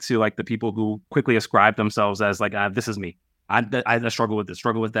back to like the people who quickly ascribe themselves as like, this is me. I struggle with this,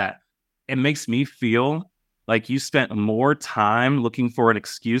 struggle with that. It makes me feel like you spent more time looking for an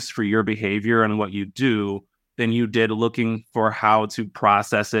excuse for your behavior and what you do than you did looking for how to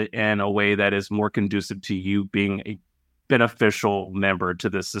process it in a way that is more conducive to you being a beneficial member to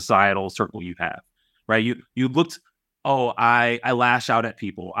the societal circle you have, right? You looked, oh, I lash out at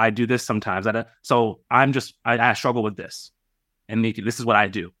people. I do this sometimes. So I struggle with this. And this is what I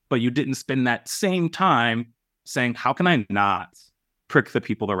do. But you didn't spend that same time saying, how can I not prick the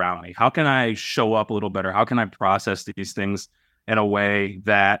people around me? How can I show up a little better? How can I process these things in a way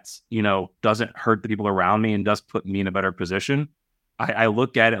that, you know, doesn't hurt the people around me and does put me in a better position? I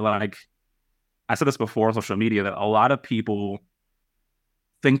look at it like, I said this before on social media, that a lot of people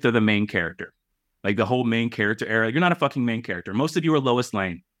think they're the main character. Like, the whole main character era. You're not a fucking main character. Most of you are Lois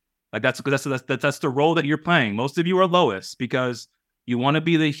Lane. Like, that's the role that you're playing. Most of you are Lois because you want to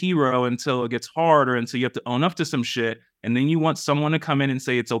be the hero until it gets hard or until you have to own up to some shit. And then you want someone to come in and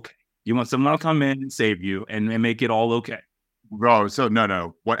say it's okay. You want someone to come in and save you and make it all okay. Bro, so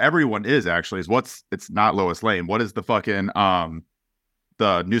no. What everyone is actually is it's not Lois Lane. What is the fucking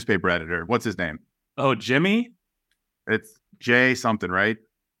the newspaper editor? What's his name? Oh, Jimmy? It's Jay something, right?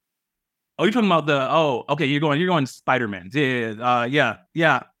 Oh, you're talking about okay, you're going Spider-Man. Yeah.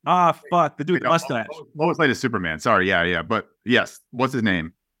 Fuck, the dude with the mustache. Lois Lane is Superman. Sorry, yeah. But yes, what's his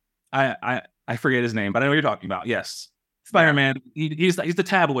name? I forget his name, but I know what you're talking about. Yes. Spider-Man, he's the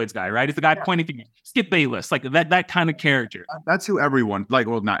tabloids guy, right? He's the guy pointing fingers. Skip Bayless, like that kind of character. That's who everyone, like,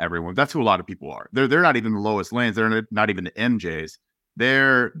 well, not everyone. That's who a lot of people are. They're not even the Lois Lanes. They're not even the MJs.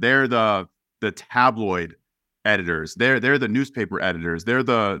 They're the tabloid editors. They're the newspaper editors. They're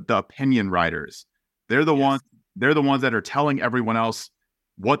the opinion writers. They're the ones that are telling everyone else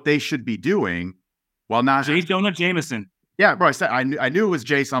what they should be doing while not. J. Jonah Jameson. Yeah, bro. I knew it was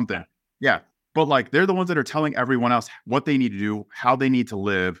Jay something. Yeah. But like, they're the ones that are telling everyone else what they need to do, how they need to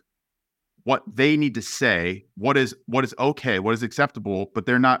live, what they need to say, what is okay, what is acceptable, but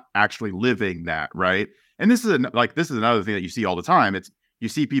they're not actually living that, right? And this is another thing that you see all the time. It's, you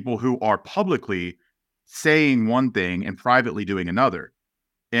see people who are publicly saying one thing and privately doing another.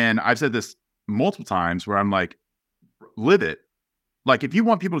 And I've said this multiple times where I'm like, live it. Like, if you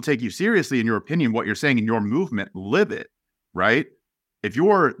want people to take you seriously in your opinion, what you're saying in your movement, live it, right? If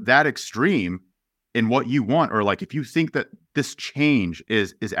you're that extreme in what you want, or like if you think that this change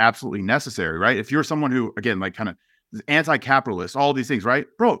is absolutely necessary, right? If you're someone who, again, like kind of anti-capitalist, all these things, right?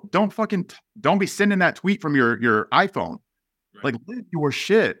 Bro, don't be sending that tweet from your iPhone. Right. Like, live your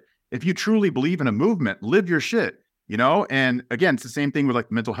shit. If you truly believe in a movement, live your shit, you know? And again, it's the same thing with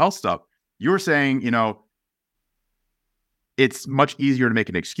like mental health stuff. You were saying, you know, it's much easier to make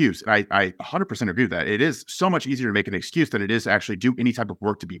an excuse. And I 100% agree with that. It is so much easier to make an excuse than it is to actually do any type of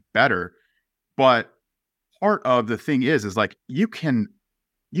work to be better. But part of the thing is like, you can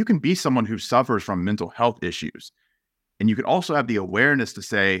be someone who suffers from mental health issues. And you can also have the awareness to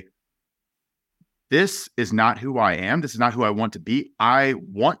say, this is not who I am. This is not who I want to be. I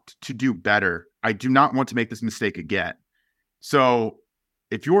want to do better. I do not want to make this mistake again. So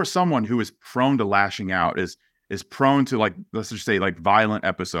if you're someone who is prone to lashing out, is prone to, like, let's just say like violent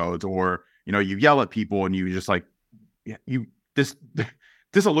episodes, or, you know, you yell at people and you just like,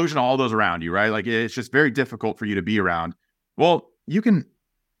 disillusion all those around you, right? Like, it's just very difficult for you to be around. Well, you can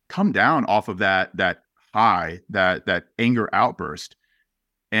come down off of that high, that anger outburst,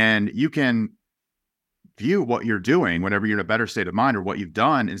 And you can view what you're doing whenever you're in a better state of mind or what you've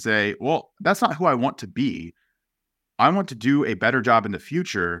done and say, well, that's not who I want to be. I want to do a better job in the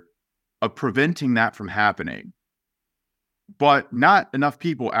future of preventing that from happening. But not enough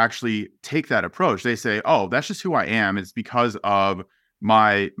people actually take that approach. They say, oh, that's just who I am. It's because of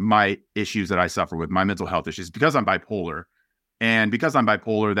my issues that I suffer with, my mental health issues, because I'm bipolar. And because I'm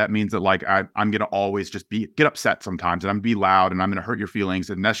bipolar, that means that like I'm going to always just get upset sometimes, and I'm going to be loud, and I'm going to hurt your feelings.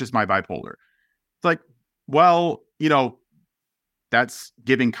 And that's just my bipolar. It's like, well, that's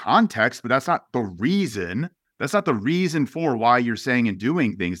giving context, but that's not the reason. That's not the reason for why you're saying and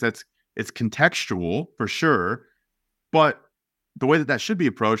doing things. It's contextual for sure. But the way that should be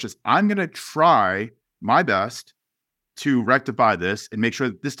approached is I'm going to try my best to rectify this and make sure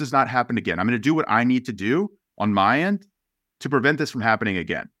that this does not happen again. I'm going to do what I need to do on my end to prevent this from happening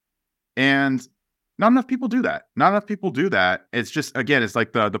again. And not enough people do that. Not enough people do that. It's just, again, it's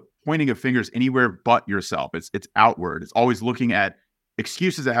like the pointing of fingers anywhere but yourself. It's outward. It's always looking at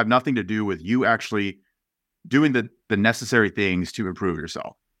excuses that have nothing to do with you actually doing the necessary things to improve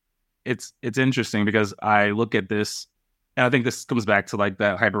yourself. It's interesting because I look at this, and I think this comes back to like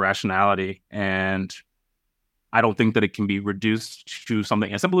that hyper-rationality, and I don't think that it can be reduced to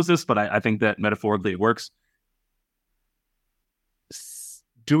something as simple as this, but I think that metaphorically it works.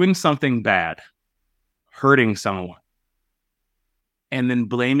 Doing something bad, hurting someone, and then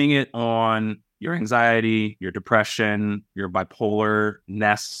blaming it on your anxiety, your depression, your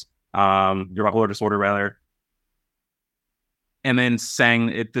bipolarness, your bipolar disorder rather, and then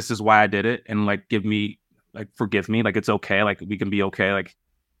saying this is why I did it, and like forgive me, like it's okay, like we can be okay, like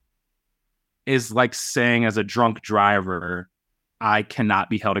is like saying as a drunk driver, I cannot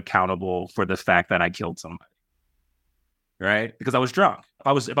be held accountable for the fact that I killed somebody, right? Because I was drunk.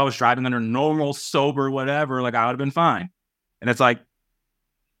 If I was driving under normal, sober, whatever, like I would have been fine. And it's like,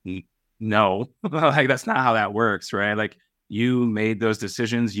 no, like that's not how that works, right? Like you made those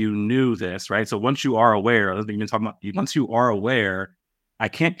decisions, you knew this, right? So once you are aware, once you are aware, I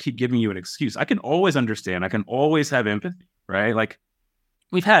can't keep giving you an excuse. I can always understand. I can always have empathy, right? Like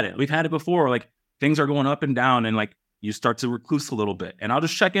we've had it before. Like things are going up and down, and like you start to recluse a little bit, and I'll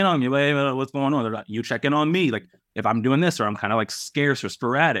just check in on you. Hey, what's going on? You check in on me, like if I'm doing this or I'm kind of like scarce or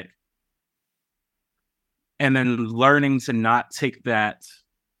sporadic, and then learning to not take that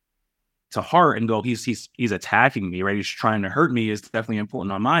to heart and go, he's attacking me, right? He's trying to hurt me is definitely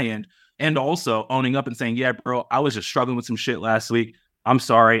important on my end, and also owning up and saying, yeah, bro, I was just struggling with some shit last week. I'm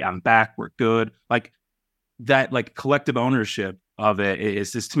sorry, I'm back, we're good. Like that, like collective ownership of it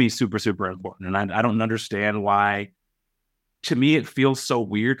is to me super, super important. And I don't understand why. To me, it feels so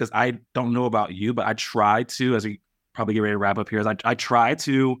weird because I don't know about you, but I try to, as we probably get ready to wrap up here, is I try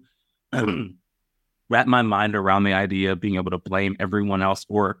to wrap my mind around the idea of being able to blame everyone else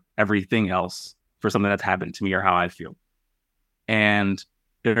or everything else for something that's happened to me or how I feel. And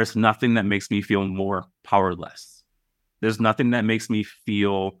there's nothing that makes me feel more powerless. There's nothing that makes me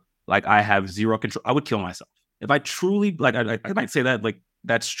feel like I have zero control. I would kill myself. If I truly, like, I might say that, like,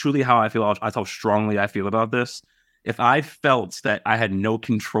 that's truly how I feel. That's how strongly I feel about this. If I felt that I had no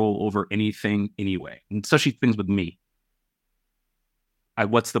control over anything anyway, and especially things with me,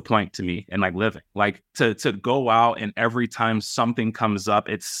 what's the point to me in like living? Like to go out and every time something comes up,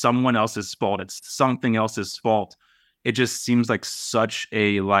 it's someone else's fault. It's something else's fault. It just seems like such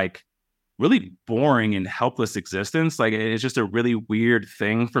a like really boring and helpless existence. Like it's just a really weird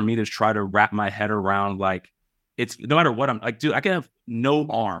thing for me to try to wrap my head around. Like it's no matter what I'm like, dude, I can have no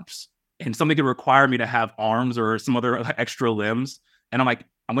arms and something could require me to have arms or some other extra limbs. And I'm like,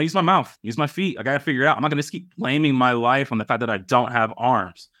 I'm going to use my mouth, use my feet. I got to figure it out. I'm not going to just keep blaming my life on the fact that I don't have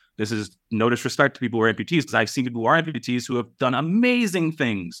arms. This is no disrespect to people who are amputees, because I've seen people who are amputees who have done amazing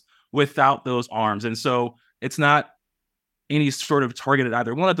things without those arms. And so it's not any sort of targeted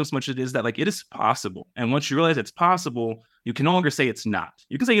either one of them so much as it is that like it is possible. And once you realize it's possible, you can no longer say it's not.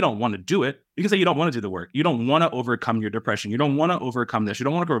 You can say you don't want to do it. You can say you don't want to do the work. You don't want to overcome your depression. You don't want to overcome this. You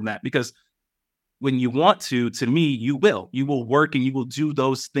don't want to overcome that, because when you want to me, you will work and you will do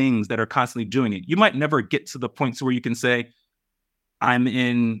those things that are constantly doing it. You might never get to the point to where you can say, I'm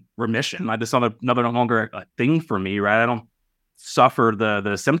in remission. Like this is no longer a thing for me, right? I don't suffer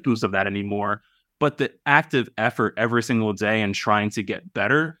the symptoms of that anymore. But the active effort every single day and trying to get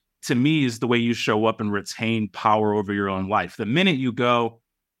better, to me, is the way you show up and retain power over your own life. The minute you go,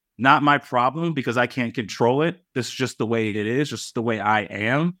 not my problem because I can't control it, this is just the way it is, just the way I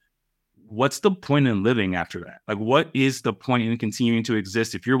am. What's the point in living after that? Like, what is the point in continuing to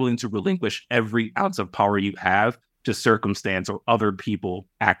exist if you're willing to relinquish every ounce of power you have to circumstance or other people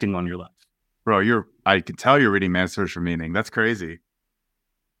acting on your life? Bro, I can tell you're reading Man Search for Meaning. That's crazy.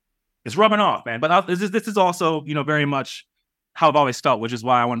 it's rubbing off, man. But this is also, very much how I've always felt, which is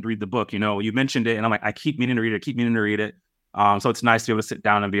why I wanted to read the book. You mentioned it, and I'm like, I keep meaning to read it. So it's nice to be able to sit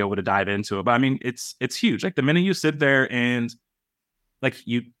down and be able to dive into it. But I mean, it's huge. Like the minute you sit there and like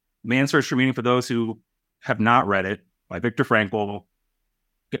Man's Search for Meaning, for those who have not read it, by Viktor Frankl,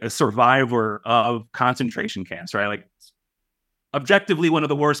 a survivor of concentration camps, right? Like objectively one of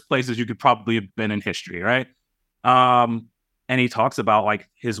the worst places you could probably have been in history, right? And he talks about like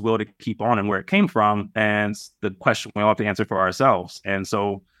his will to keep on and where it came from, and the question we all have to answer for ourselves. And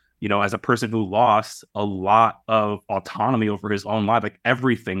so, as a person who lost a lot of autonomy over his own life, like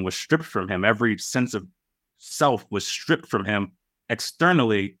everything was stripped from him, every sense of self was stripped from him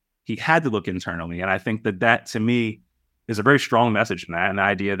externally, he had to look internally. And I think that to me is a very strong message in that, and the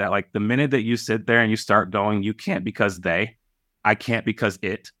idea that like the minute that you sit there and you start going, you can't because I can't because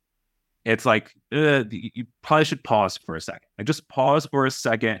it's like you probably should pause for a second. Like just pause for a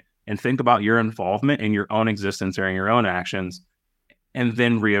second and think about your involvement in your own existence or in your own actions, and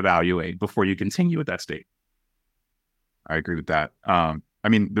then reevaluate before you continue with that state. I agree with that. I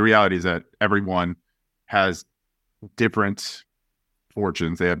mean, the reality is that everyone has different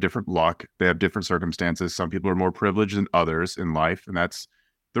fortunes. They have different luck. They have different circumstances. Some people are more privileged than others in life, and that's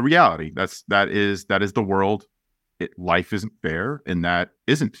the reality. That is the world. Life isn't fair, and that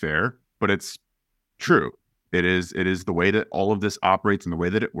isn't fair, but it's true. It is the way that all of this operates and the way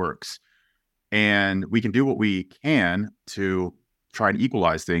that it works. And we can do what we can to try and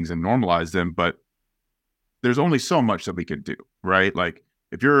equalize things and normalize them, but there's only so much that we can do, right? Like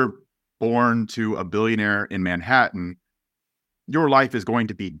if you're born to a billionaire in Manhattan, your life is going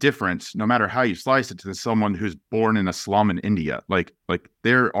to be different no matter how you slice it to someone who's born in a slum in India. Like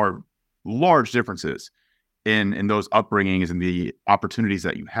there are large differences in those upbringings and the opportunities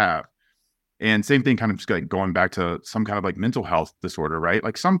that you have. And same thing, kind of just like going back to some kind of like mental health disorder, right?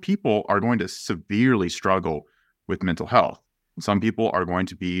 Like some people are going to severely struggle with mental health. Some people are going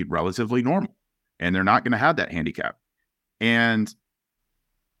to be relatively normal and they're not going to have that handicap. And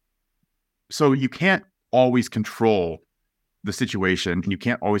so you can't always control the situation, and you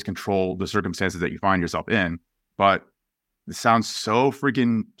can't always control the circumstances that you find yourself in. But it sounds so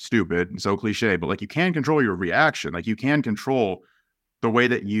freaking stupid and so cliche, but like you can control your reaction. Like you can control the way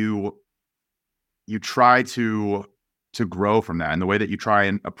that you try to grow from that, and the way that you try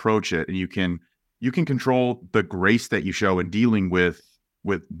and approach it. And you can control the grace that you show in dealing with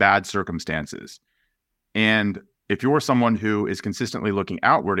bad circumstances. And if you're someone who is consistently looking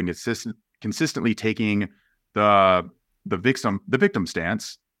outward and consistently taking the victim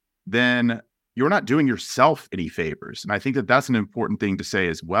stance, then you're not doing yourself any favors. And I think that that's an important thing to say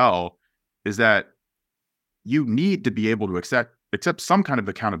as well, is that you need to be able to accept some kind of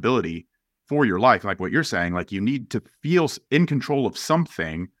accountability for your life. Like what you're saying, like you need to feel in control of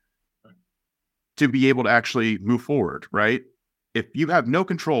something to be able to actually move forward, right? If you have no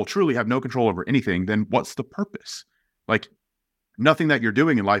control, truly have no control over anything, then what's the purpose? Like nothing that you're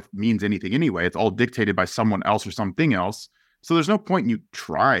doing in life means anything anyway. It's all dictated by someone else or something else. So there's no point in you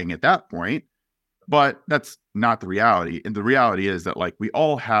trying at that point. But that's not the reality. And the reality is that like we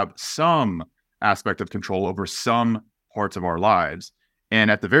all have some aspect of control over some parts of our lives.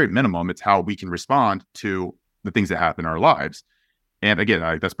 And at the very minimum, it's how we can respond to the things that happen in our lives. And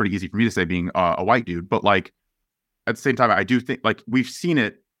again, that's pretty easy for me to say being a white dude. But like at the same time, I do think like we've seen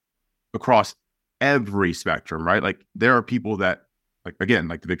it across every spectrum, right? Like there are people that, like again,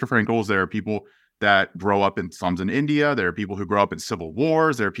 like the Viktor Frankls, there are people that grow up in slums in India. There are people who grow up in civil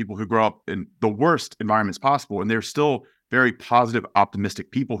wars. There are people who grow up in the worst environments possible. And they're still very positive,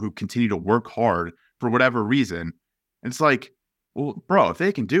 optimistic people who continue to work hard for whatever reason. And it's like, well, bro, if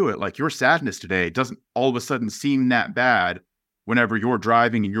they can do it, like your sadness today doesn't all of a sudden seem that bad whenever you're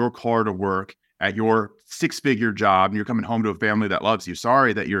driving in your car to work at your 6-figure job and you're coming home to a family that loves you.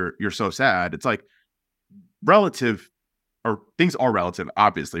 Sorry that you're so sad. It's like relative, or things are relative,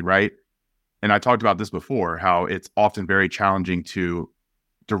 obviously, right? And I talked about this before, how it's often very challenging to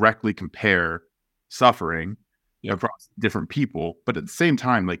directly compare suffering across different people. But at the same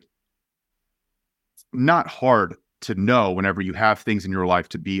time, like, it's not hard to know whenever you have things in your life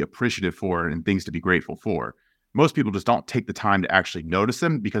to be appreciative for and things to be grateful for. Most people just don't take the time to actually notice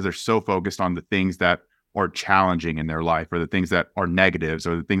them because they're so focused on the things that are challenging in their life, or the things that are negatives,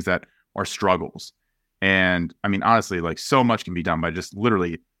 or the things that are struggles. And I mean, honestly, like so much can be done by just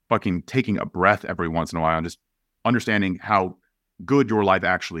literally fucking taking a breath every once in a while and just understanding how good your life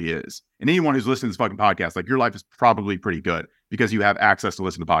actually is. And anyone who's listening to this fucking podcast, like your life is probably pretty good because you have access to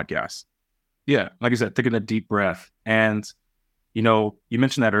listen to podcasts. Yeah. Like I said, taking a deep breath. And, you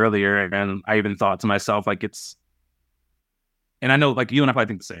mentioned that earlier, and I even thought to myself, like and I know like you and I probably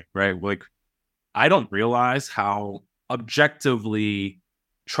think the same, right? Like I don't realize how objectively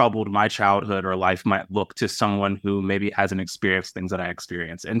troubled my childhood or life might look to someone who maybe hasn't experienced things that I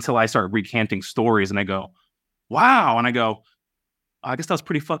experienced until I start recanting stories and I go, wow. And I go, I guess that was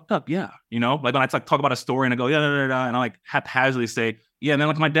pretty fucked up. Yeah. You know, like when I talk about a story and I go, yeah, and I like haphazardly say, yeah. And then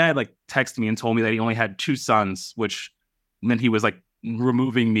like my dad like texted me and told me that he only had 2 sons, which meant he was like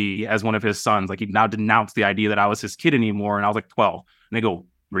removing me as one of his sons. Like he now denounced the idea that I was his kid anymore. And I was like 12. And they go,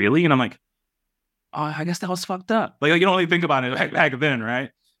 really? And I'm like, oh, I guess that was fucked up. Like you don't really think about it back then, right?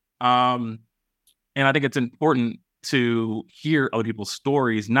 And I think it's important to hear other people's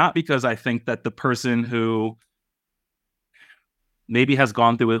stories, not because I think that the person who maybe has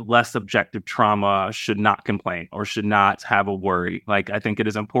gone through a less objective trauma should not complain or should not have a worry. Like, I think it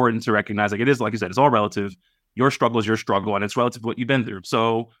is important to recognize, like, it is, like you said, it's all relative. Your struggle is your struggle, and it's relative to what you've been through.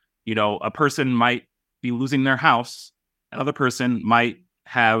 So, you know, a person might be losing their house. Another person might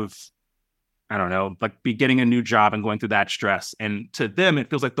have, I don't know, like be getting a new job and going through that stress. And to them, it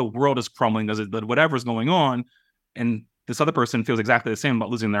feels like the world is crumbling because of whatever's going on. And this other person feels exactly the same about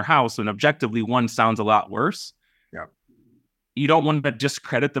losing their house. And objectively, one sounds a lot worse. Yeah. You don't want to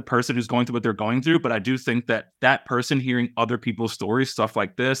discredit the person who's going through what they're going through. But I do think that that person hearing other people's stories, stuff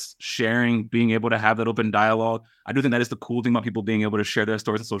like this, sharing, being able to have that open dialogue, I do think that is the cool thing about people being able to share their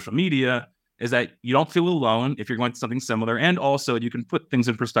stories on social media, is that you don't feel alone if you're going through something similar. And also you can put things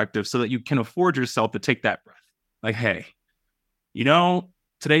in perspective so that you can afford yourself to take that breath. Like, hey, you know,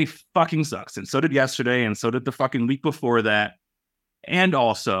 today fucking sucks. And so did yesterday. And so did the fucking week before that. And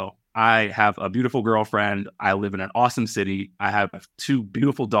also, I have a beautiful girlfriend. I live in an awesome city. I have 2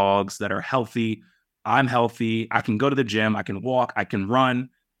 beautiful dogs that are healthy. I'm healthy. I can go to the gym. I can walk. I can run.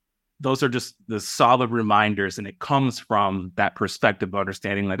 Those are just the solid reminders. And it comes from that perspective of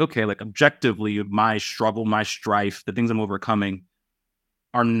understanding, like, okay, like objectively, my struggle, my strife, the things I'm overcoming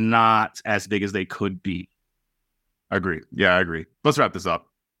are not as big as they could be. Agree. Yeah, I agree. Let's wrap this up.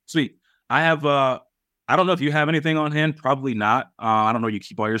 Sweet. I have, I don't know if you have anything on hand. Probably not. I don't know where you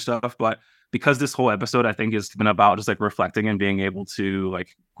keep all your stuff, but because this whole episode, I think, has been about just like reflecting and being able to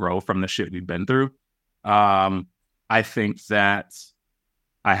like grow from the shit we've been through. I think that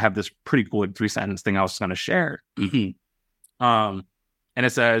I have this pretty cool like 3-sentence thing I was going to share. And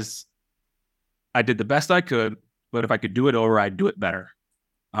it says, I did the best I could, but if I could do it over, I'd do it better.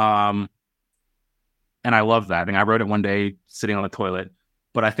 And I love that. And I wrote it one day sitting on the toilet,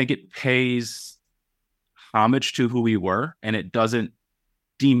 but I think it pays homage to who we were, and it doesn't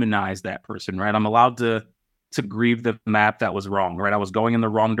demonize that person, right? I'm allowed to grieve the map that was wrong, right? I was going in the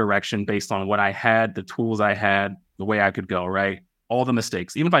wrong direction based on what I had, the tools I had, the way I could go, right? All the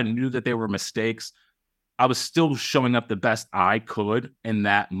mistakes. Even if I knew that they were mistakes, I was still showing up the best I could in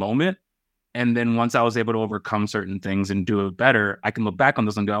that moment. And then once I was able to overcome certain things and do it better, I can look back on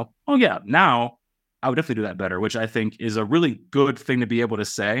this and go, oh yeah, now I would definitely do that better, which I think is a really good thing to be able to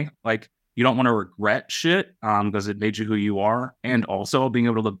say. Like, you don't want to regret shit because it made you who you are. And also being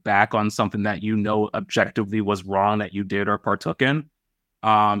able to look back on something that you know objectively was wrong that you did or partook in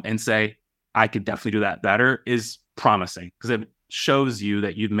and say, I could definitely do that better is promising because it shows you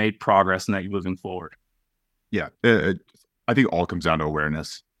that you've made progress and that you're moving forward. Yeah. I think it all comes down to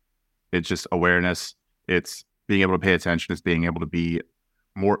awareness. It's just awareness. It's being able to pay attention. It's being able to be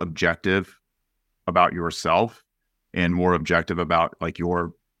more objective about yourself and more objective about like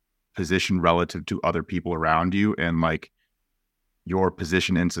your position relative to other people around you and like your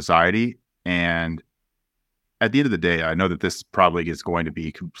position in society. And at the end of the day, I know that this probably is going to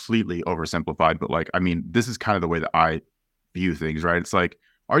be completely oversimplified, but like, I mean, this is kind of the way that I view things, right? It's like,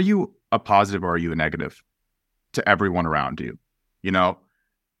 are you a positive or are you a negative to everyone around you? You know,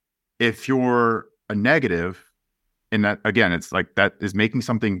 if you're a negative, and that, again, it's like that is making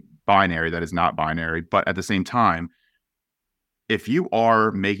something binary that is not binary. But at the same time, if you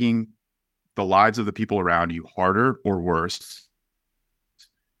are making the lives of the people around you harder or worse,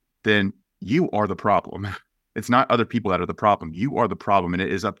 then you are the problem. It's not other people that are the problem. You are the problem. And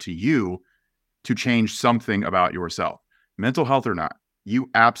it is up to you to change something about yourself. Mental health or not, you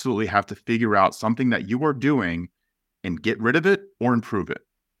absolutely have to figure out something that you are doing and get rid of it or improve it.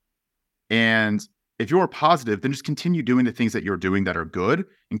 And if you're positive, then just continue doing the things that you're doing that are good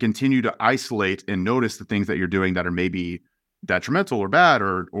and continue to isolate and notice the things that you're doing that are maybe detrimental or bad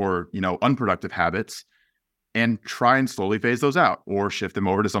or you know, unproductive habits, and try and slowly phase those out or shift them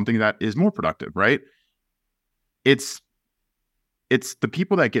over to something that is more productive, right? It's the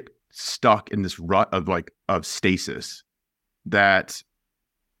people that get stuck in this rut of stasis that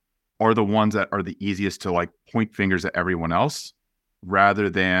are the ones that are the easiest to like point fingers at everyone else rather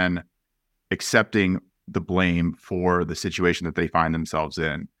than accepting the blame for the situation that they find themselves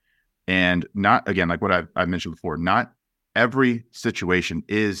in. And not, again, like what I've mentioned before, not every situation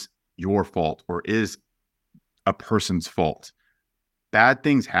is your fault or is a person's fault. Bad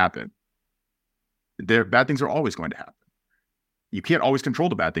things happen. Bad things are always going to happen. You can't always control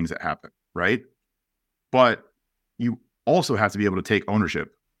the bad things that happen, right? But you also have to be able to take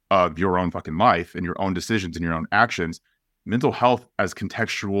ownership of your own fucking life and your own decisions and your own actions. Mental health as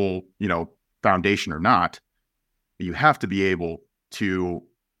contextual, foundation or not, you have to be able to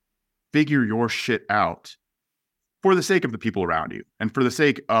figure your shit out for the sake of the people around you and for the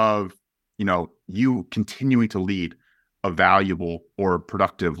sake of, you continuing to lead a valuable or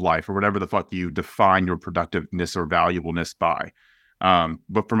productive life or whatever the fuck you define your productiveness or valuableness by.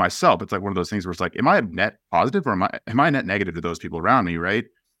 But for myself, it's like one of those things where it's like, am I a net positive or am I a net negative to those people around me, right?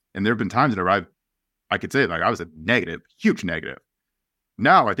 And there have been times that I could say like I was a negative, huge negative.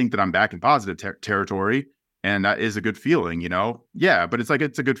 Now I think that I'm back in positive territory, and that is a good feeling, Yeah, but it's like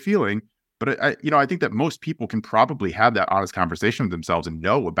it's a good feeling. But I think that most people can probably have that honest conversation with themselves and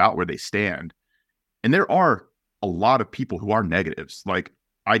know about where they stand. And there are a lot of people who are negatives. Like,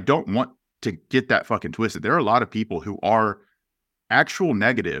 I don't want to get that fucking twisted. There are a lot of people who are actual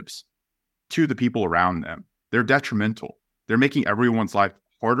negatives to the people around them. They're detrimental. They're making everyone's life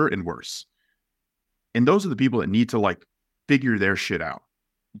harder and worse. And those are the people that need to like figure their shit out.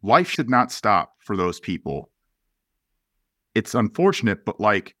 Life should not stop for those people. It's unfortunate, but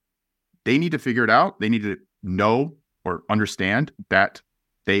like they need to figure it out. They need to know or understand that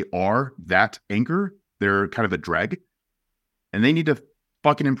they are that anchor. They're kind of a drag, and they need to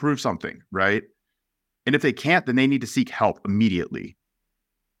fucking improve something, right? And if they can't, then they need to seek help immediately.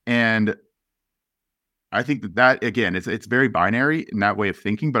 And I think that again, it's very binary in that way of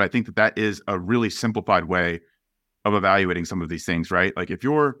thinking, but I think that is a really simplified way of evaluating some of these things, right? Like if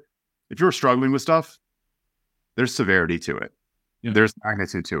you're struggling with stuff, there's severity to it. Yeah. There's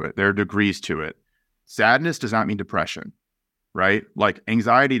magnitude to it. There are degrees to it. Sadness does not mean depression, right? Like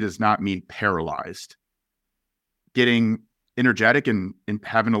anxiety does not mean paralyzed. Getting energetic and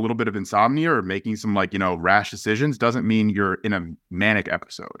having a little bit of insomnia or making some rash decisions doesn't mean you're in a manic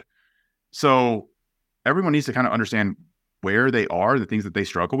episode. So everyone needs to kind of understand where they are, the things that they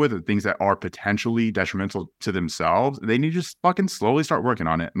struggle with, the things that are potentially detrimental to themselves. They need to just fucking slowly start working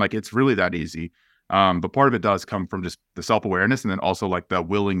on it. Like it's really that easy. But part of it does come from just the self-awareness and then also like the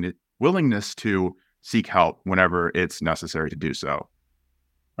willingness to seek help whenever it's necessary to do so.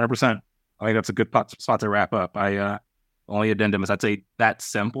 100%. I think that's a good spot to wrap up. Only addendum is I'd say that's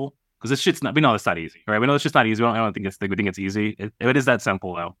simple because this shit's not, we know it's not easy, right? We know it's just not easy. I don't think we think it's easy. It is that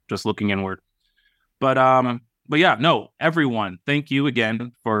simple though, just looking inward. But yeah, no, everyone, thank you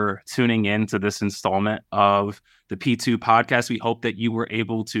again for tuning in to this installment of the P2 podcast. We hope that you were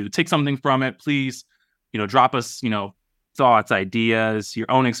able to take something from it. Please, drop us, thoughts, ideas, your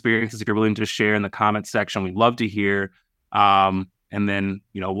own experiences if you're willing to share in the comments section. We'd love to hear. And then,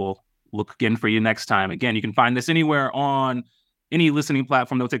 we'll look again for you next time. Again, you can find this anywhere on any listening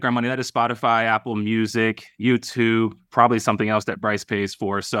platform that will take our money. That is Spotify, Apple Music, YouTube, probably something else that Bryce pays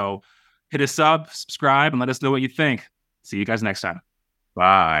for. So hit us up, subscribe, and let us know what you think. See you guys next time.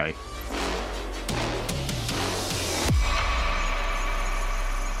 Bye.